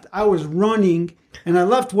left, I was running, and I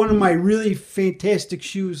left one of my really fantastic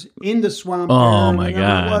shoes in the swamp. Oh, my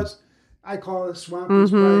God. I call it a swamp.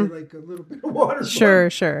 It's probably like a little bit of water.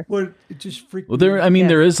 Sure. But it just freaked Well, me there. out. I mean,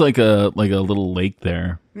 there is like a little lake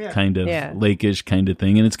there, Yeah. kind of Yeah. lake-ish kind of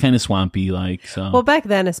thing, and it's kind of swampy, like so. Well, back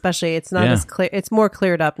then, especially, it's not Yeah. as clear. It's more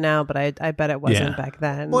cleared up now, but I bet it wasn't Yeah. back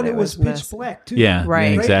then. But it was pitch messy. black, too. yeah,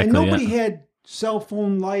 Right. yeah, exactly. And nobody yeah. had cell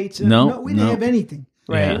phone lights. No, we didn't have anything.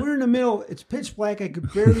 Right. Yeah. We're in the middle. It's pitch black. I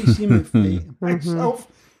could barely see my face, myself,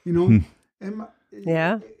 And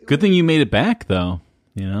Yeah. Good thing you made it back, though.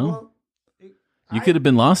 Well, You could have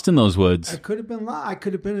been lost in those woods. I could have been. I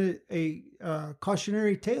could have been a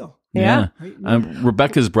cautionary tale. Yeah. Right?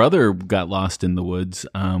 Rebecca's brother got lost in the woods.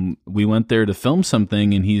 We went there to film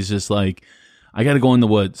something, and he's just like, I got to go in the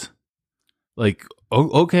woods. Like, oh,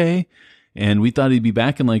 okay. And we thought he'd be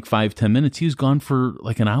back in like 5-10 minutes. He was gone for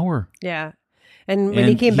like an hour. Yeah. And when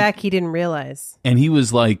he came back, he didn't realize. And he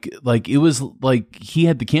was like it was like he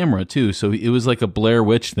had the camera too. So it was like a Blair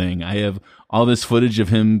Witch thing. I have all this footage of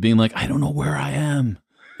him being like, I don't know where I am.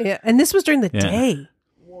 Yeah. And this was during the day.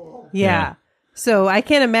 Yeah. So I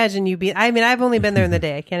can't imagine you being, I've only been there in the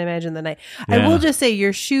day. I can't imagine the night. Yeah. I will just say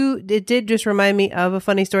your shoe, it did just remind me of a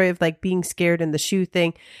funny story of like being scared in the shoe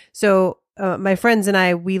thing. So my friends and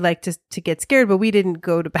I, we like to get scared, but we didn't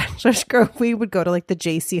go to Bachelor's Grove. We would go to like the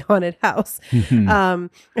JC haunted house.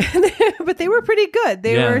 But they were pretty good.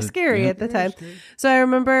 They were scary at the time. So I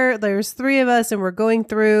remember there's 3 of us and we're going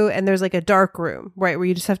through and there's like a dark room, right? Where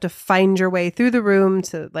you just have to find your way through the room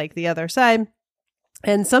to like the other side.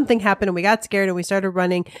 And something happened and we got scared and we started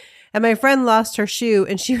running. And my friend lost her shoe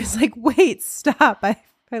and she was like, wait, stop.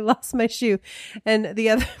 I lost my shoe. And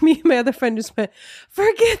my other friend just went,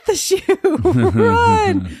 forget the shoe,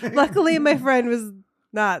 run. Luckily, my friend was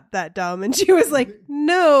not that dumb. And she was like,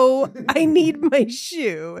 no, I need my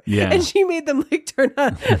shoe. Yeah. And she made them like turn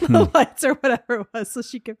on the lights or whatever it was so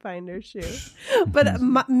she could find her shoe. But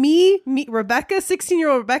Rebecca,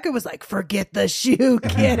 16-year-old Rebecca was like, forget the shoe,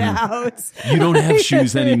 get out. You don't have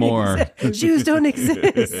shoes anymore. Shoes don't exist.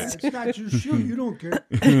 It's not your shoe. You don't care.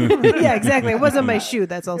 Yeah, exactly. It wasn't my shoe.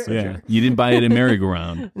 That's also Yeah. true. You didn't buy it at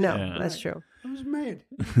merry-go-round. No, Yeah. that's true. It was was mad.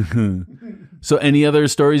 So any other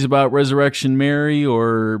stories about Resurrection Mary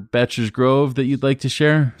or Bachelor's Grove that you'd like to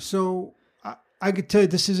share? So I could tell you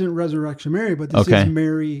this isn't Resurrection Mary, but this is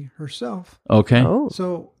Mary herself. Okay. Oh.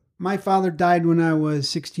 So my father died when I was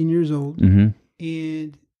 16 years old, and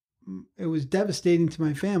it was devastating to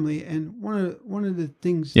my family. And one of the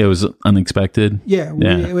things, Yeah, it was unexpected. yeah,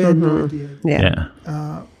 we had no idea.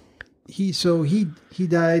 Yeah. He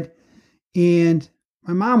died, and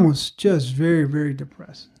my mom was just very, very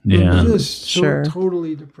depressed. Yeah. Just so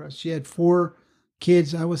totally depressed. She had 4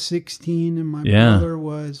 kids. I was 16, and my brother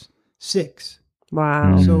was 6.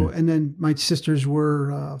 Wow. So, and then my sisters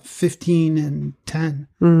were 15 and 10.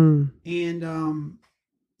 And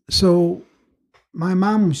so my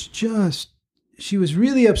mom was she was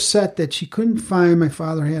really upset that she couldn't find, my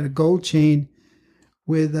father had a gold chain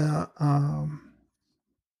with a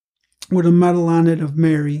medal on it of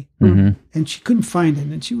Mary, and she couldn't find it.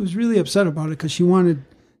 And she was really upset about it because she wanted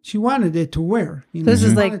it to wear. You know, this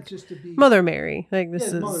is like just to be, Mother Mary. Like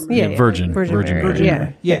this is Virgin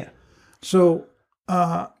Mary. Yeah. So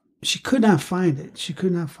she could not find it.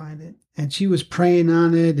 And she was praying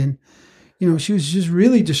on it, and she was just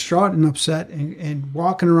really distraught and upset, and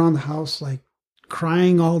walking around the house like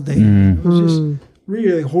crying all day. It was just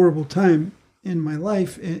really a horrible time in my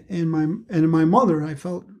life, and my mother. I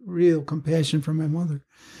felt real compassion for my mother,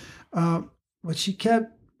 but she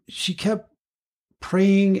kept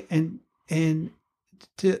praying, and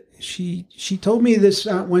she told me this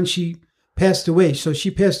when she passed away. So she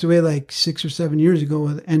passed away like 6 or 7 years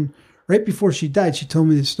ago, and right before she died, she told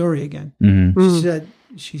me this story again.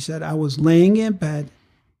 She said, I was laying in bed,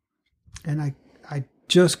 and I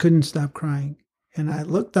just couldn't stop crying, and I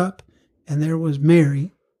looked up, and there was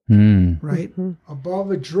Mary, right above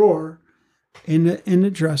a drawer in the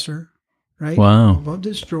dresser, right? Wow. Above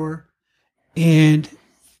this drawer, and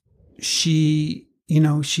she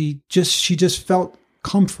just felt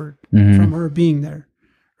comfort from her being there.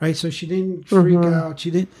 Right. So she didn't freak out.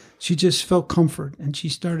 She just felt comfort, and she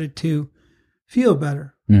started to feel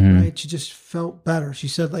better. Right. She just felt better. She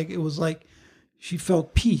said it was like she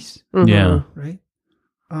felt peace. Yeah. Right.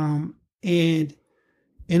 And in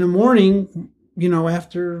the morning,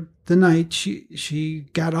 after the night, she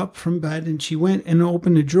got up from bed, and she went and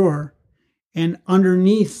opened the drawer, and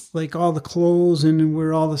underneath like all the clothes and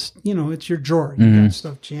where all this, it's your drawer. You got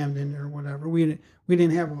stuff jammed in there or whatever. We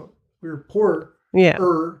didn't have we were poor. Yeah,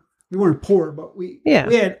 we weren't poor, but we had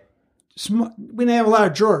we didn't have a lot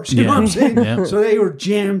of drawers. You know what I'm saying? Yeah. So they were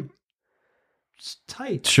jammed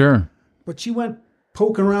tight. Sure. But she went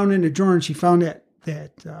poking around in the drawer, and she found that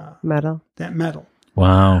medal. That medal.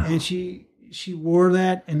 Wow. And she wore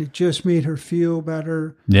that, and it just made her feel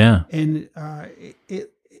better. Yeah. And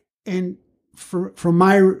from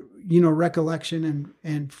my recollection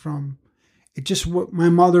and from it, just what my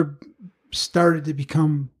mother started to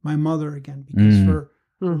become my mother again, because for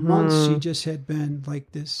months she just had been like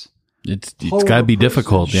this. It's got to be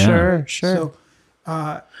difficult. Yeah. Sure. So,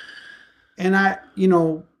 and I've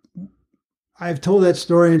told that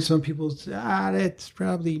story, and some people say, that's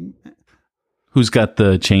probably. Who's got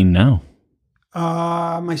the chain now?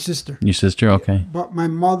 My sister. Your sister? Okay. But my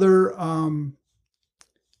mother,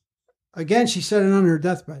 again, she said it on her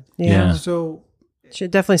deathbed. Yeah. So she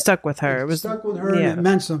definitely stuck with her. It was stuck with her, and it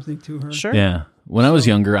meant something to her. Sure. Yeah. When I was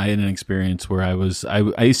younger, I had an experience where I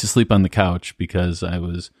used to sleep on the couch because I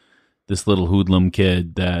was this little hoodlum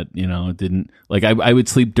kid that, didn't like, I would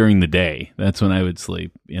sleep during the day. That's when I would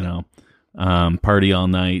sleep, party all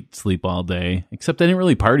night, sleep all day, except I didn't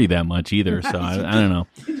really party that much either. So I don't know.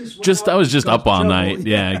 I was just up all night.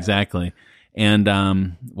 Yeah, exactly. And,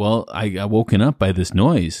 I got woken up by this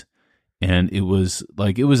noise. And it was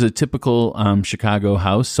a typical Chicago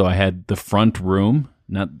house. So I had the front room,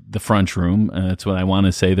 not the front room. That's what I want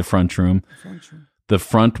to say, the front room. The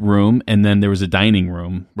front room. And then there was a dining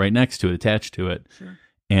room right next to it, attached to it. Sure.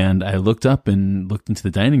 And I looked up and looked into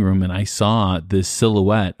the dining room, and I saw this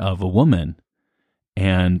silhouette of a woman.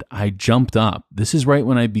 And I jumped up. This is right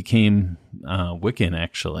when I became Wiccan,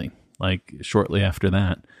 actually, like shortly after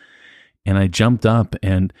that. And I jumped up,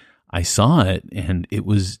 and I saw it, and it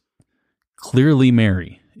was clearly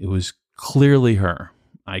Mary. It was clearly her.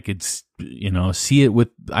 I could, see it with,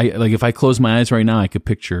 if I close my eyes right now, I could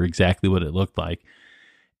picture exactly what it looked like.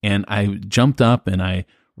 And I jumped up, and I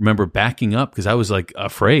remember backing up because I was like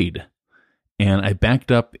afraid. And I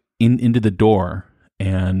backed up into the door,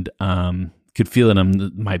 and could feel it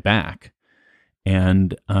on my back.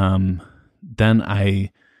 And then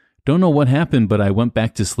I don't know what happened, but I went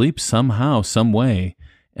back to sleep somehow, some way.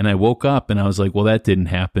 And I woke up, and I was like, well, that didn't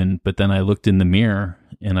happen. But then I looked in the mirror,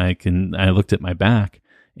 and I looked at my back,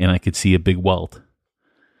 and I could see a big welt.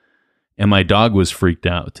 And my dog was freaked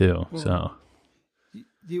out too. So,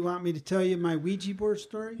 do you want me to tell you my Ouija board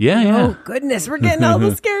story? yeah. Oh goodness, we're getting all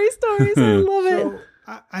the scary stories. I love it. So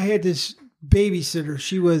I had this babysitter.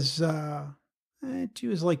 She was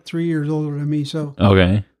like 3 years older than me. So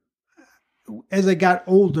Okay. as I got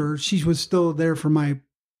older, she was still there for my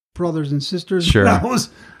brothers and sisters. Sure. I was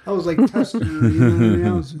like testing her. You know what I mean?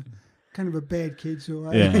 I was kind of a bad kid, so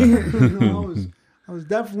I was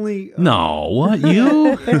definitely No, what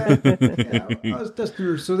you? I was testing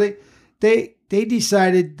her. So they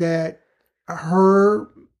decided that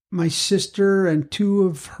my sister, and two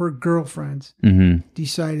of her girlfriends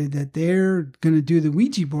decided that they're going to do the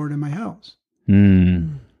Ouija board in my house.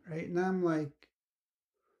 Right, and I'm like,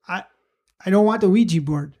 I don't want the Ouija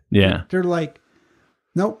board. Yeah. They're like,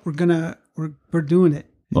 nope, we're doing it.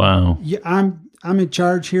 Wow. Yeah, I'm in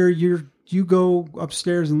charge here. You go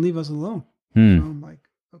upstairs and leave us alone. So I'm like,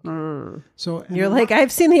 okay. So You're like,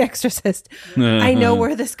 I've seen The Exorcist. I know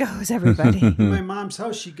where this goes, everybody. in my mom's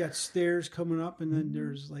house, she got stairs coming up, and then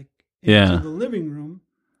there's like into the living room,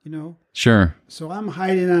 you know. Sure. So I'm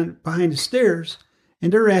hiding behind the stairs,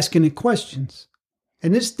 and they're asking the questions,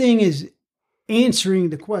 and this thing is answering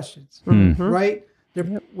the questions, right?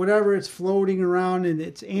 Whatever it's floating around, and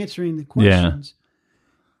it's answering the questions,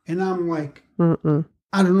 and I'm like, I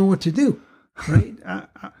don't know what to do, right?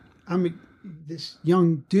 I'm this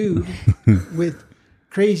young dude with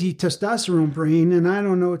crazy testosterone brain, and I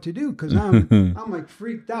don't know what to do because I'm like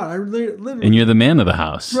freaked out. I literally, And you're the man of the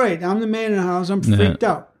house. right? I'm the man in the house. I'm freaked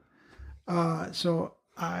out. So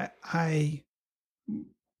I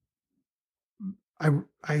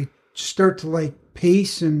start to like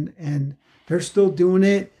pace, and they're still doing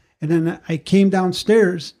it. And then I came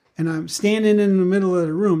downstairs, and I'm standing in the middle of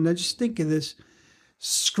the room. Now just think of this,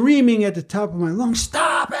 screaming at the top of my lungs,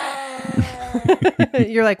 "Stop it!"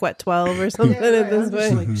 You're like, what, 12 or something at this I'm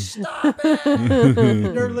point? just like, "Stop it!" And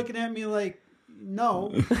they're looking at me like,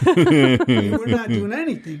 "No, we're not doing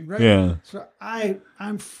anything, right?" Yeah. So I'm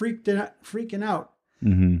freaking out.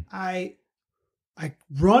 Mm-hmm. I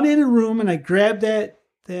run in a room, and I grab that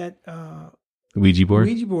Ouija board?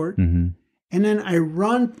 Ouija board, Mm-hmm. and then I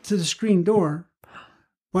run to the screen door,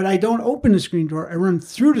 but I don't open the screen door. I run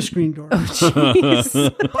through the screen door,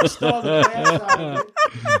 Jeez. bust all the glass out of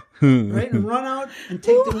it, right, and run out and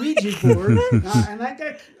take the Ouija board. And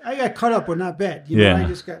I got cut up, but not bad. You know, Yeah. I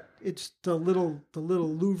just got, it's the little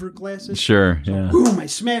Louvre glasses. Sure. Yeah. Boom! I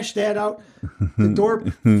smashed that out. The door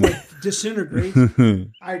like disintegrates.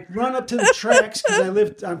 I run up to the tracks because I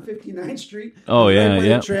lived on 59th Street. Oh, right yeah. by the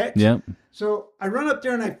Yeah. tracks. Yep. So I run up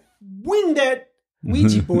there and I wing that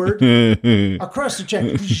Ouija board across the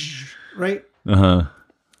track, right? Uh-huh.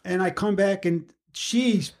 And I come back and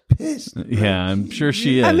she's pissed. Yeah, I'm sure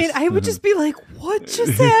she is. I mean, I would just be like, what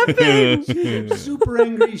just happened? She's super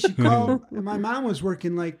angry. She called. My mom was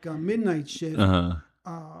working like a midnight shift.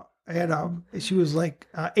 She was like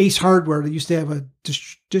Ace Hardware. They used to have a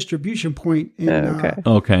distribution point in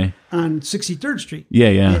Okay. on 63rd Street.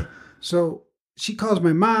 Yeah. So she calls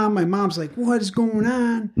my mom. My mom's like, "What is going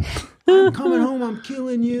on? I'm coming home. I'm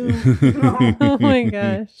killing you." Oh my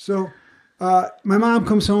gosh. So my mom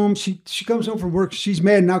comes home. She comes home from work. She's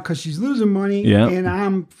mad now because she's losing money. Yeah. And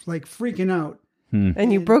I'm like freaking out.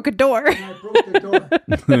 And you broke a door. And I broke the door.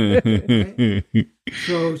 Right?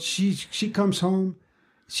 So she comes home.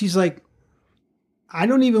 She's like, "I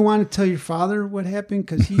don't even want to tell your father what happened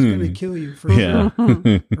because he's going to kill you for sure."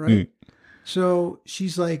 Right? So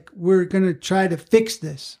she's like, "We're going to try to fix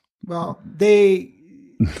this." Well, 3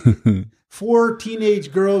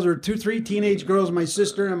 teenage girls, my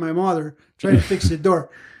sister and my mother, tried to fix the door.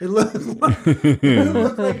 It looked like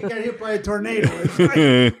it got hit by a tornado. It's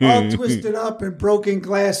like all twisted up and broken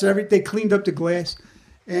glass. Everything cleaned up the glass.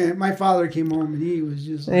 And my father came home and he was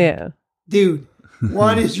just like, "Dude,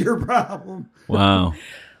 what is your problem?" Wow.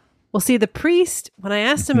 Well, see, the priest, when I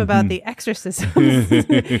asked him about the exorcisms,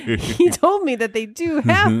 he told me that they do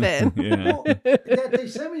happen. Yeah. Well, they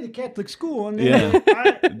sent me to Catholic school, and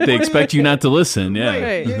They expect you not to listen. Yeah.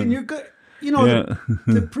 Right. And you're good. You know,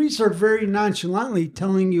 the priests are very nonchalantly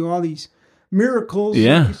telling you all these miracles.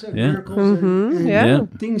 Yeah, like you said, yeah. miracles and Yeah.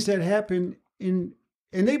 things that happen and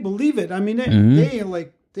they believe it. I mean,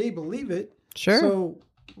 they believe it. Sure. So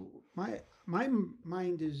my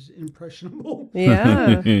mind is impressionable.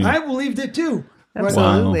 Yeah. I believed it too. But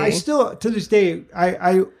Absolutely. I still, to this day,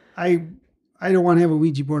 I don't want to have a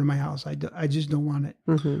Ouija board in my house. I just don't want it.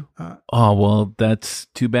 Oh, well, that's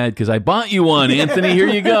too bad because I bought you one, Anthony. Here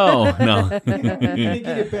you go. No. Let me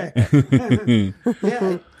get it back.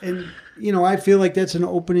 Yeah, and I feel like that's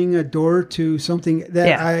opening a door to something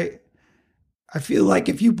that I feel like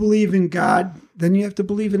if you believe in God, then you have to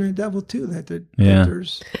believe in the devil too. That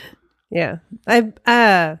there's Yeah.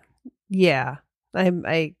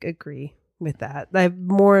 I agree with that.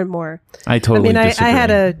 More and more. I totally disagree. I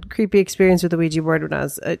had a creepy experience with the Ouija board when I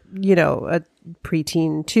was, a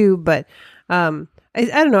preteen too, but I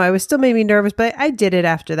don't know. I was still made me nervous, but I did it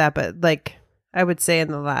after that. But like I would say in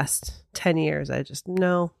the last 10 years, I just,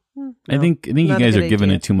 no. I think you guys are giving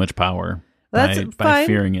it too much power. That's by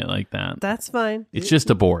fearing it like that. That's fine. It's just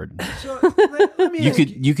a board. So let me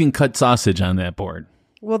You can cut sausage on that board.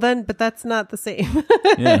 Well, then, but that's not the same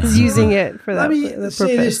as using it for that. Let me purpose.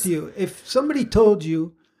 say this to you: if somebody told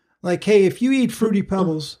you, like, hey, if you eat Fruity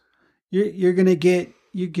Pebbles, you're gonna get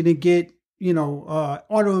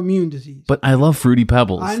autoimmune disease. But I love Fruity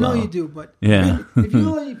Pebbles. I know though. you do, but Yeah. if you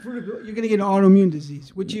only eat Fruity Pebbles, you're gonna get an autoimmune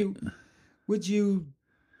disease. Would you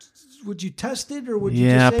test it, or would you?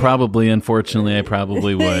 Yeah, just say, probably. Unfortunately, I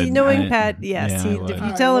probably would. Knowing Pat, yes. Yeah, I would. If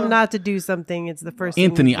you tell him not to do something, it's the first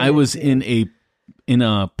Anthony, thing. I was in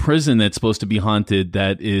a prison that's supposed to be haunted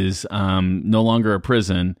that is no longer a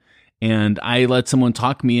prison. And I let someone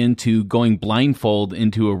talk me into going blindfold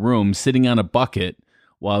into a room, sitting on a bucket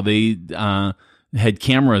while they had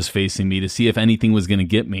cameras facing me to see if anything was going to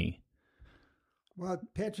get me. Well,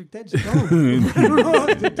 Patrick, that's dumb. I don't know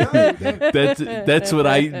what to tell you.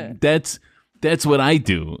 That's what I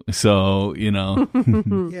do. So, Yeah,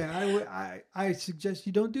 I suggest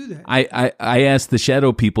you don't do that. I asked the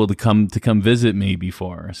shadow people to come visit me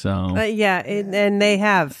before. So and they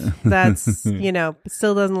have. That's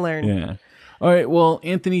still doesn't learn. Yeah. All right. Well,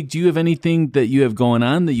 Anthony, do you have anything that you have going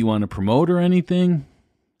on that you want to promote or anything?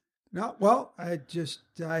 No, well, I have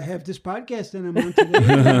this podcast and I'm on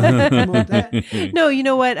today. Promote that. No, you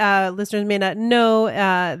know what? Listeners may not know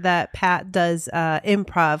that Pat does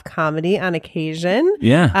improv comedy on occasion.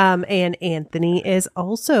 Yeah. And Anthony is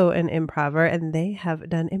also an improver, and they have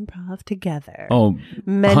done improv together. Oh,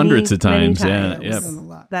 hundreds of times. Yeah. Yep.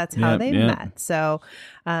 That's how they met. So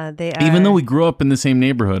they are. Even though we grew up in the same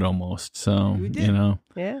neighborhood almost. So, We did.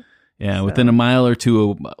 Yeah. Yeah, within a mile or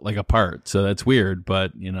two apart. So that's weird,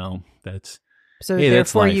 but that's so hey,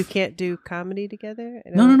 that's therefore life. you can't do comedy together?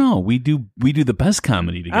 No. We do the best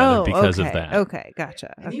comedy together because of that. Okay,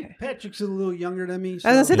 gotcha. And Okay. Patrick's a little younger than me. So.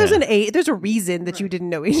 I was gonna say there's a reason that you didn't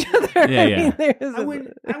know each other. Yeah. I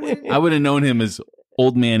wouldn't. I would have known him as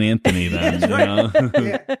Old Man Anthony then.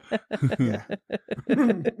 Yeah.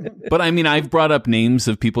 But I mean, I've brought up names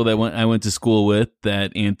of people that I went to school with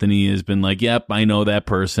that Anthony has been like, yep, I know that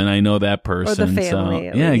person. I know that person. Or the family.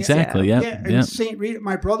 So, yeah, exactly. Yeah. Yep. And St. Rita,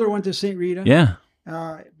 my brother went to St. Rita. Yeah.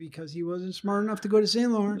 Because he wasn't smart enough to go to St.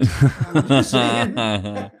 Lawrence. I'm just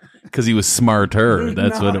saying. Because he was smarter.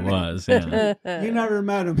 That's what it was. Yeah. You never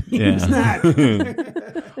met him. He Yeah. was not.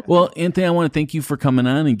 Well, Anthony, I want to thank you for coming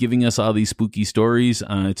on and giving us all these spooky stories.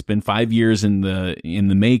 It's been 5 years in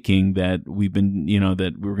the making that we've been,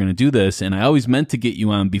 that we were going to do this, and I always meant to get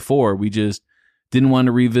you on before. We just didn't want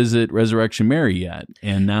to revisit Resurrection Mary yet,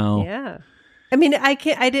 and now, yeah. I mean,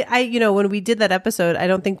 when we did that episode, I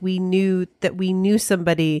don't think we knew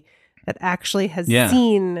somebody that actually has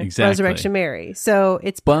seen Resurrection Mary. So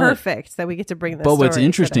it's perfect that we get to bring this. But what's story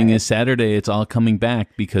interesting today. is Saturday, it's all coming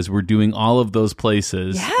back because we're doing all of those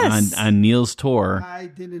places on Neil's tour. I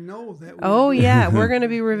didn't know that. We're going to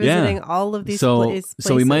be revisiting all of these places.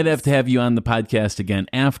 So we might have to have you on the podcast again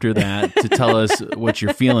after that to tell us what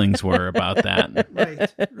your feelings were about that.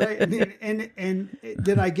 Right. And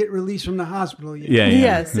did I get released from the hospital yet? Yeah.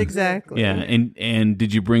 Yes, exactly. Yeah, and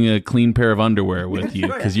did you bring a clean pair of underwear with you?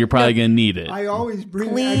 Because you're probably going to need it. I always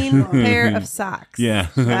bring Clean extra. pair of socks. Yeah,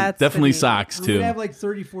 That's definitely the socks I'm too. gonna have like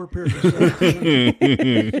 34 pairs of socks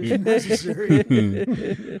if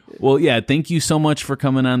necessary. Well, yeah, thank you so much for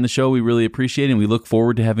coming on the show. We really appreciate it, and we look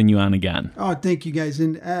forward to having you on again. Oh, thank you guys.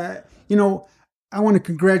 And, I want to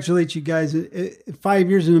congratulate you guys. 5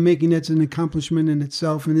 years in the making, that's an accomplishment in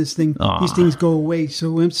itself. And these things go away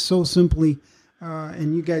so simply.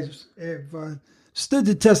 And you guys have stood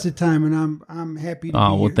the test of time, and I'm happy to be here.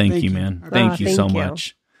 Oh, well, thank you, man. Thank you thank so you.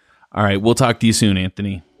 much. All right, we'll talk to you soon,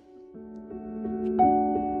 Anthony.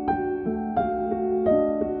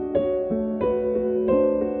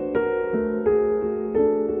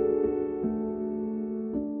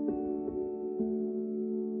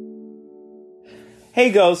 Hey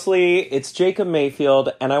Ghostly, it's Jacob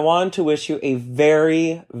Mayfield, and I wanted to wish you a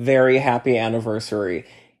very, very happy anniversary.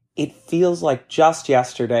 It feels like just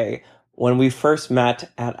yesterday when we first met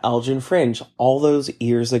at Elgin Fringe all those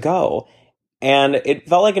years ago. And it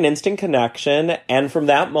felt like an instant connection, and from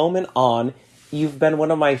that moment on, you've been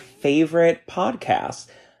one of my favorite podcasts.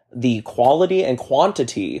 The quality and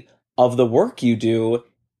quantity of the work you do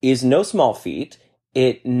is no small feat.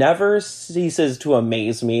 It never ceases to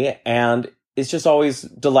amaze me, and it's just always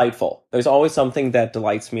delightful. There's always something that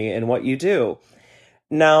delights me in what you do.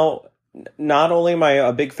 Now, not only am I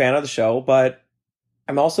a big fan of the show, but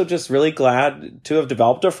I'm also just really glad to have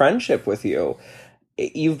developed a friendship with you.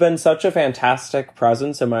 You've been such a fantastic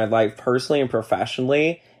presence in my life, personally and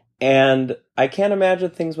professionally, and I can't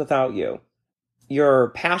imagine things without you. Your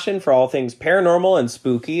passion for all things paranormal and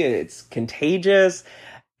spooky, it's contagious,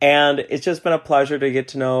 and it's just been a pleasure to get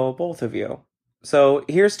to know both of you. So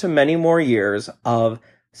here's to many more years of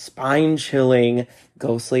spine-chilling,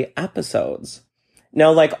 ghostly episodes.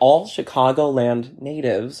 Now, like all Chicagoland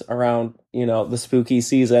natives around, the spooky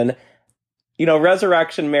season,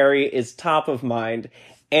 Resurrection Mary is top of mind.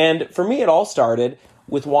 And for me, it all started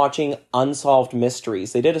with watching Unsolved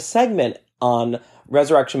Mysteries. They did a segment on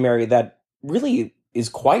Resurrection Mary that really is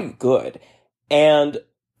quite good. And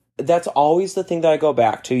that's always the thing that I go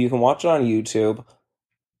back to. You can watch it on YouTube.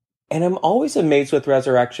 And I'm always amazed with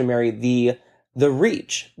Resurrection Mary, the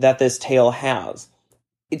reach that this tale has.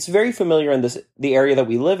 It's very familiar in the area that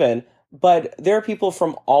we live in, but there are people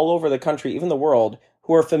from all over the country, even the world,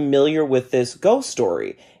 who are familiar with this ghost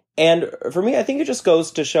story. And for me, I think it just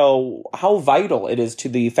goes to show how vital it is to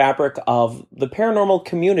the fabric of the paranormal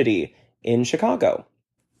community in Chicago.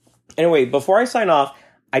 Anyway, before I sign off,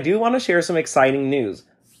 I do want to share some exciting news.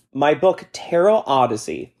 My book, Tarot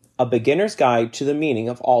Odyssey, A Beginner's Guide to the Meaning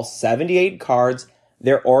of All 78 Cards,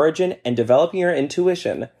 Their Origin, and Developing Your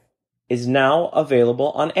Intuition, is now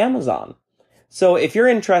available on Amazon. So if you're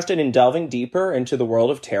interested in delving deeper into the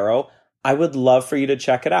world of tarot, I would love for you to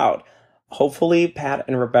check it out. Hopefully, Pat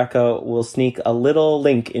and Rebecca will sneak a little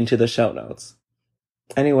link into the show notes.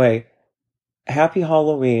 Anyway, happy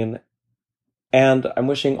Halloween, and I'm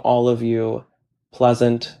wishing all of you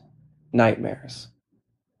pleasant nightmares.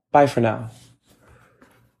 Bye for now.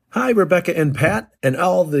 Hi, Rebecca and Pat, and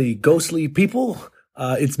all the ghostly people.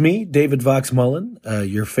 It's me, David Vox Mullen,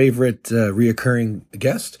 your favorite reoccurring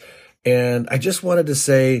guest. And I just wanted to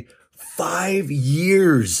say 5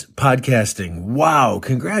 years podcasting. Wow.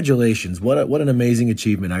 Congratulations. What an amazing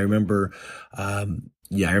achievement. I remember, I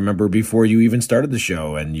remember before you even started the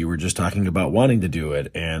show and you were just talking about wanting to do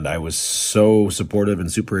it. And I was so supportive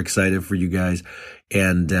and super excited for you guys.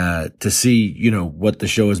 And, to see, what the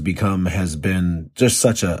show has become has been just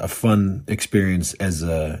such a fun experience as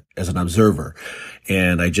an observer.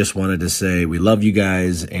 And I just wanted to say we love you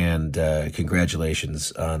guys and,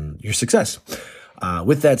 congratulations on your success.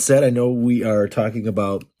 With that said, I know we are talking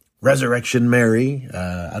about Resurrection Mary.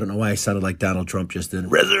 I don't know why I sounded like Donald Trump just then.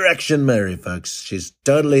 Resurrection Mary, folks. She's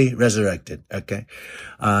totally resurrected. Okay.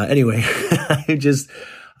 Anyway,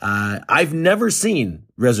 I've never seen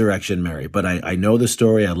Resurrection Mary, but I know the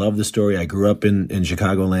story. I love the story. I grew up in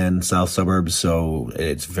Chicagoland, south suburbs, so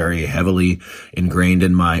it's very heavily ingrained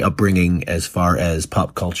in my upbringing as far as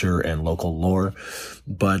pop culture and local lore.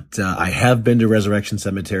 But I have been to Resurrection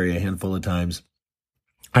Cemetery a handful of times.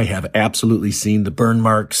 I have absolutely seen the burn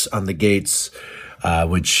marks on the gates,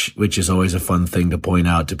 which is always a fun thing to point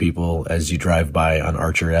out to people as you drive by on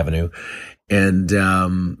Archer Avenue. And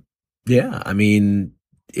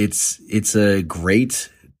it's a great,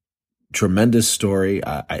 tremendous story.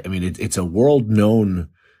 It's a world-known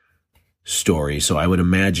story, so I would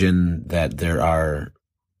imagine that there are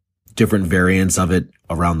different variants of it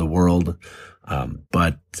around the world.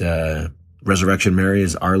 But Resurrection Mary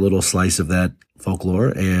is our little slice of that folklore,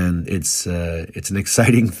 and it's an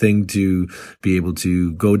exciting thing to be able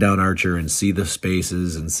to go down Archer and see the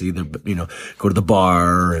spaces and see go to the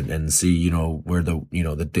bar and see, where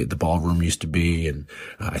the ballroom used to be. And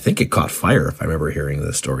I think it caught fire, if I remember hearing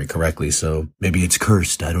the story correctly. So maybe it's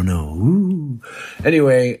cursed. I don't know. Ooh.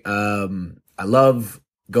 Anyway, I love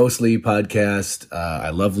Ghostly podcast. I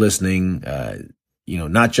love listening.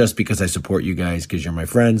 Not just because I support you guys because you're my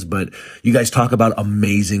friends, but you guys talk about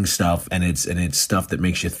amazing stuff, and it's stuff that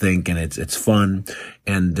makes you think, and it's fun.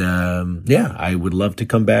 And, I would love to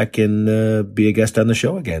come back and, be a guest on the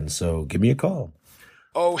show again. So give me a call.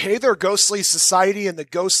 Oh, hey there, Ghostly Society and the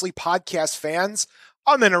Ghostly podcast fans.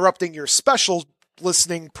 I'm interrupting your special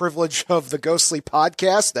listening privilege of the Ghostly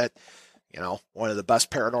podcast that, one of the best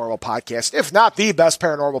paranormal podcasts, if not the best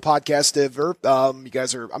paranormal podcast ever.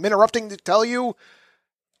 I'm interrupting to tell you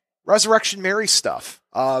Resurrection Mary stuff.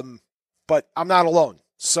 But I'm not alone.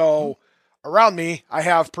 So around me, I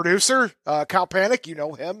have producer, Count Panic. You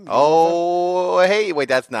know him. Hey, wait,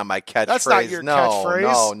 that's not my catchphrase. That's not your catchphrase.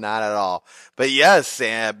 No, not at all. But yes,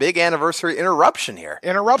 big anniversary interruption here.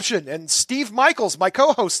 And Steve Michaels, my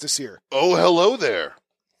co-host, is here. Oh, hello there.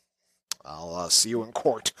 I'll see you in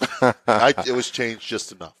court. It was changed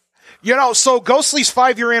just enough. So Ghostly's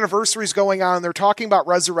 5-year anniversary is going on. They're talking about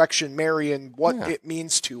Resurrection Mary and what it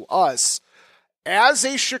means to us. As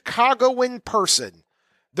a Chicagoan person,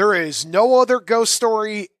 there is no other ghost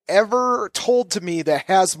story ever told to me that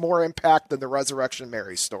has more impact than the Resurrection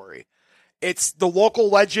Mary story. It's the local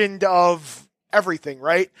legend of everything,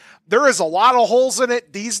 right? There is a lot of holes in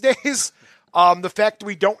it these days. The fact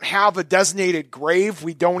we don't have a designated grave,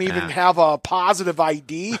 we don't even have a positive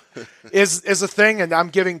ID is a thing, and I'm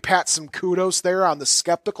giving Pat some kudos there on the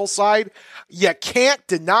skeptical side. You can't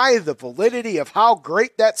deny the validity of how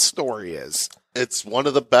great that story is. It's one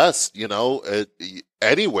of the best,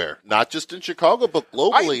 anywhere, not just in Chicago, but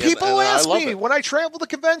globally. People ask I love me it. when I travel to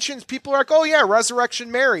conventions, people are like, oh yeah,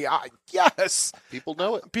 Resurrection Mary. Yes. People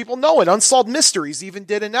know it. People know it. Unsolved Mysteries even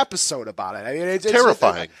did an episode about it. I mean, it's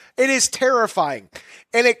terrifying. It is terrifying.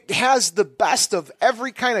 And it has the best of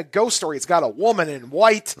every kind of ghost story. It's got a woman in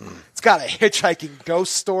white. It's got a hitchhiking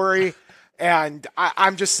ghost story. And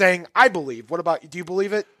I'm just saying, I believe. What about you? Do you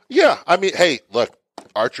believe it? Yeah. I mean, hey, look.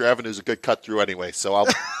 Archer Avenue is a good cut through anyway, so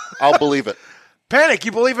I'll believe it. Panic,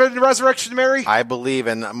 you believe in Resurrection Mary? I believe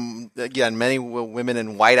in, again, many women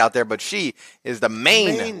in white out there, but she is the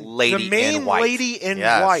main lady in white. Lady in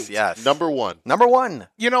white. Yes. Number one.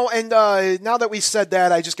 And now that we said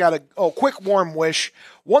that, I just got a quick warm wish.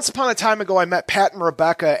 Once upon a time ago, I met Pat and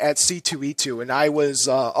Rebecca at C2E2, and I was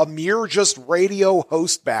a mere just radio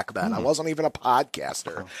host back then. I wasn't even a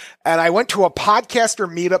podcaster. And I went to a podcaster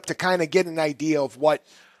meetup to kind of get an idea of what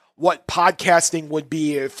podcasting would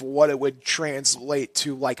be, what it would translate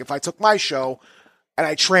to, like if I took my show and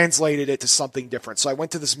I translated it to something different. So I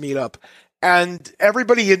went to this meetup, and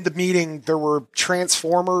everybody in the meeting, there were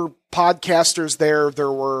Transformer podcasters there.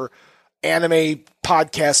 There were anime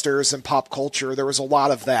podcasters and pop culture. There was a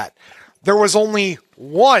lot of that. There was only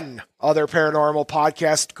one other paranormal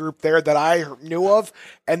podcast group there that I knew of.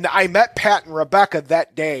 And I met Pat and Rebecca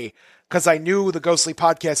that day because I knew the Ghostly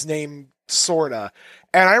podcast name, sorta.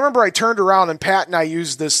 And I remember I turned around and Pat and I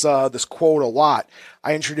used this quote a lot.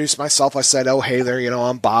 I introduced myself. I said, oh, hey there,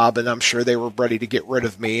 I'm Bob. And I'm sure they were ready to get rid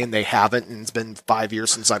of me, and they haven't. And it's been 5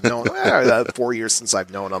 years since I've known them. 4 years since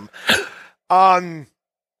I've known them.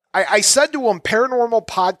 I said to them, paranormal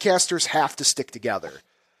podcasters have to stick together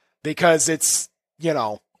because it's,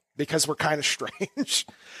 because we're kind of strange.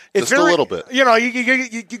 It's just a little bit. You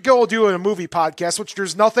go do a movie podcast, which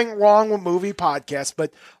there's nothing wrong with movie podcasts,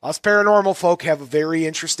 but us paranormal folk have a very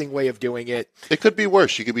interesting way of doing it. It could be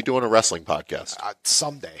worse. You could be doing a wrestling podcast.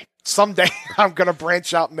 Someday I'm going to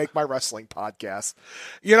branch out and make my wrestling podcast.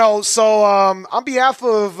 So on behalf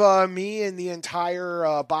of me and the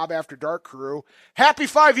entire Bob After Dark crew, happy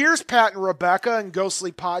 5 years, Pat and Rebecca and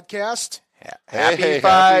Ghostly Podcast. Happy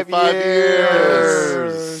 5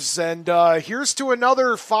 years. And here's to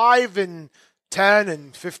another 5 and 10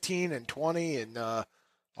 and 15 and 20 and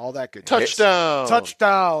all that good Touchdown.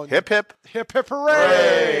 Touchdown. Hip, hip. Hip, hip,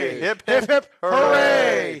 hooray. Hip, Hip, hip,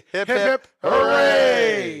 hooray. Hip, Hip, hip,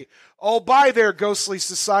 hooray. Oh, bye there, Ghostly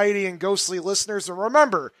Society and Ghostly listeners. And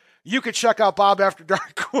remember, you could check out Bob After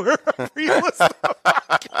Dark wherever you listen to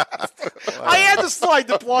podcasts. I had to slide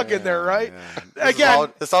the plug in there, right? Yeah.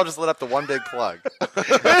 Again, this all just lit up to one big plug.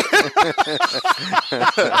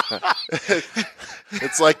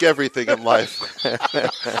 It's like everything in life.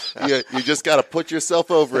 You just got to put yourself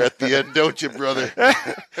over at the end, don't you, brother?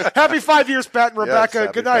 Happy 5 years, Pat and Rebecca.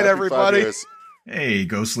 Yes, Good night, happy 5 everybody. years. Hey,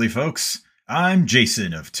 Ghostly folks. I'm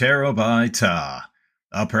Jason of Tarot by Ta,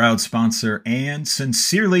 a proud sponsor and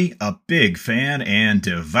sincerely a big fan and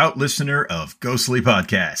devout listener of Ghostly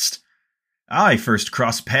Podcast. I first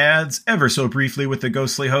crossed paths ever so briefly with the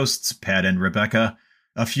Ghostly hosts, Pat and Rebecca,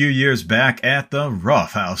 a few years back at the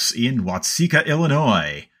Rough House in Watsika,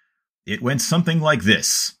 Illinois. It went something like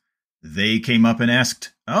this. They came up and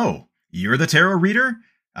asked, "Oh, you're the tarot reader?"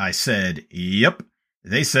 I said, "Yep."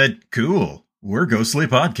 They said, "Cool, we're Ghostly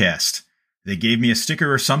Podcast." They gave me a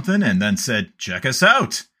sticker or something and then said, "Check us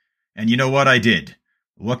out." And you know what I did?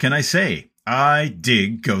 What can I say? I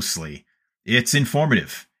dig Ghostly. It's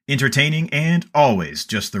informative, entertaining, and always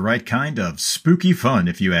just the right kind of spooky fun,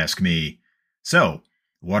 if you ask me. So,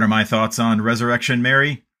 what are my thoughts on Resurrection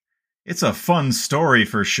Mary? It's a fun story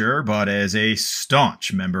for sure, but as a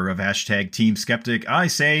staunch member of #Team Skeptic, I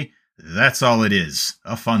say that's all it is,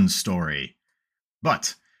 a fun story.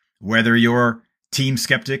 But whether you're Team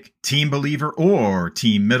Skeptic, Team Believer, or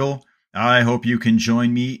Team Middle, I hope you can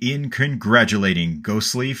join me in congratulating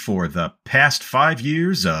Ghostly for the past 5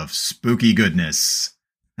 years of spooky goodness.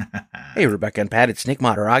 Hey, Rebecca and Pat, it's Nick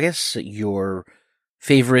Mataragas, your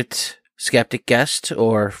favorite skeptic guest,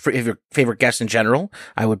 or your favorite guest in general,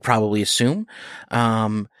 I would probably assume.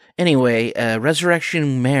 Anyway,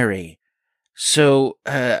 Resurrection Mary. So,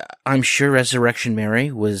 I'm sure Resurrection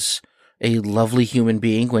Mary was a lovely human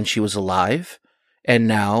being when she was alive, and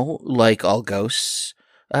now, like all ghosts,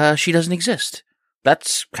 she doesn't exist.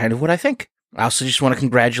 That's kind of what I think. I also just want to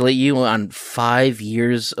congratulate you on 5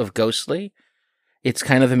 years of Ghostly. It's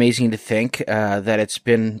kind of amazing to think that it's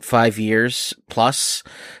been 5 years plus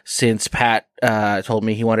since Pat told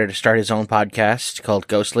me he wanted to start his own podcast called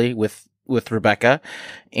Ghostly with Rebecca.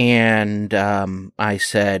 And I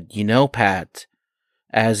said, Pat,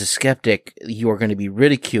 as a skeptic, you are going to be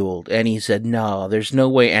ridiculed. And he said, no, there's no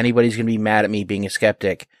way anybody's going to be mad at me being a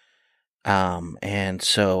skeptic. And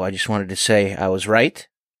so I just wanted to say I was right.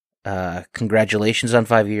 Congratulations on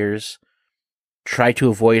 5 years. Try to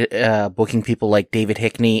avoid booking people like David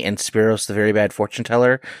Hickney and Spiros, the Very Bad Fortune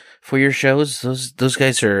Teller, for your shows. Those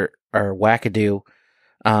guys are wackadoo,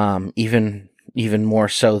 even more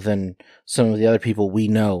so than some of the other people we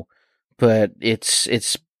know. But it's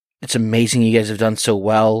amazing you guys have done so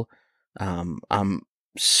well. I'm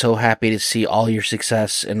so happy to see all your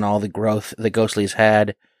success and all the growth that Ghostly's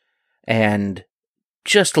had, and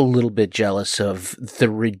just a little bit jealous of the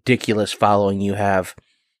ridiculous following you have.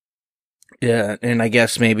 Yeah, and I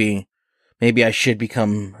guess maybe I should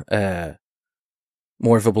become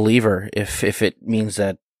more of a believer if it means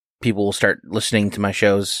that people will start listening to my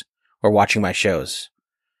shows or watching my shows.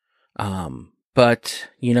 But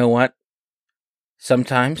you know what?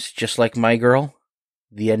 Sometimes, just like my girl,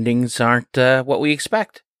 the endings aren't what we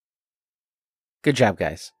expect. Good job,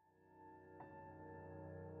 guys.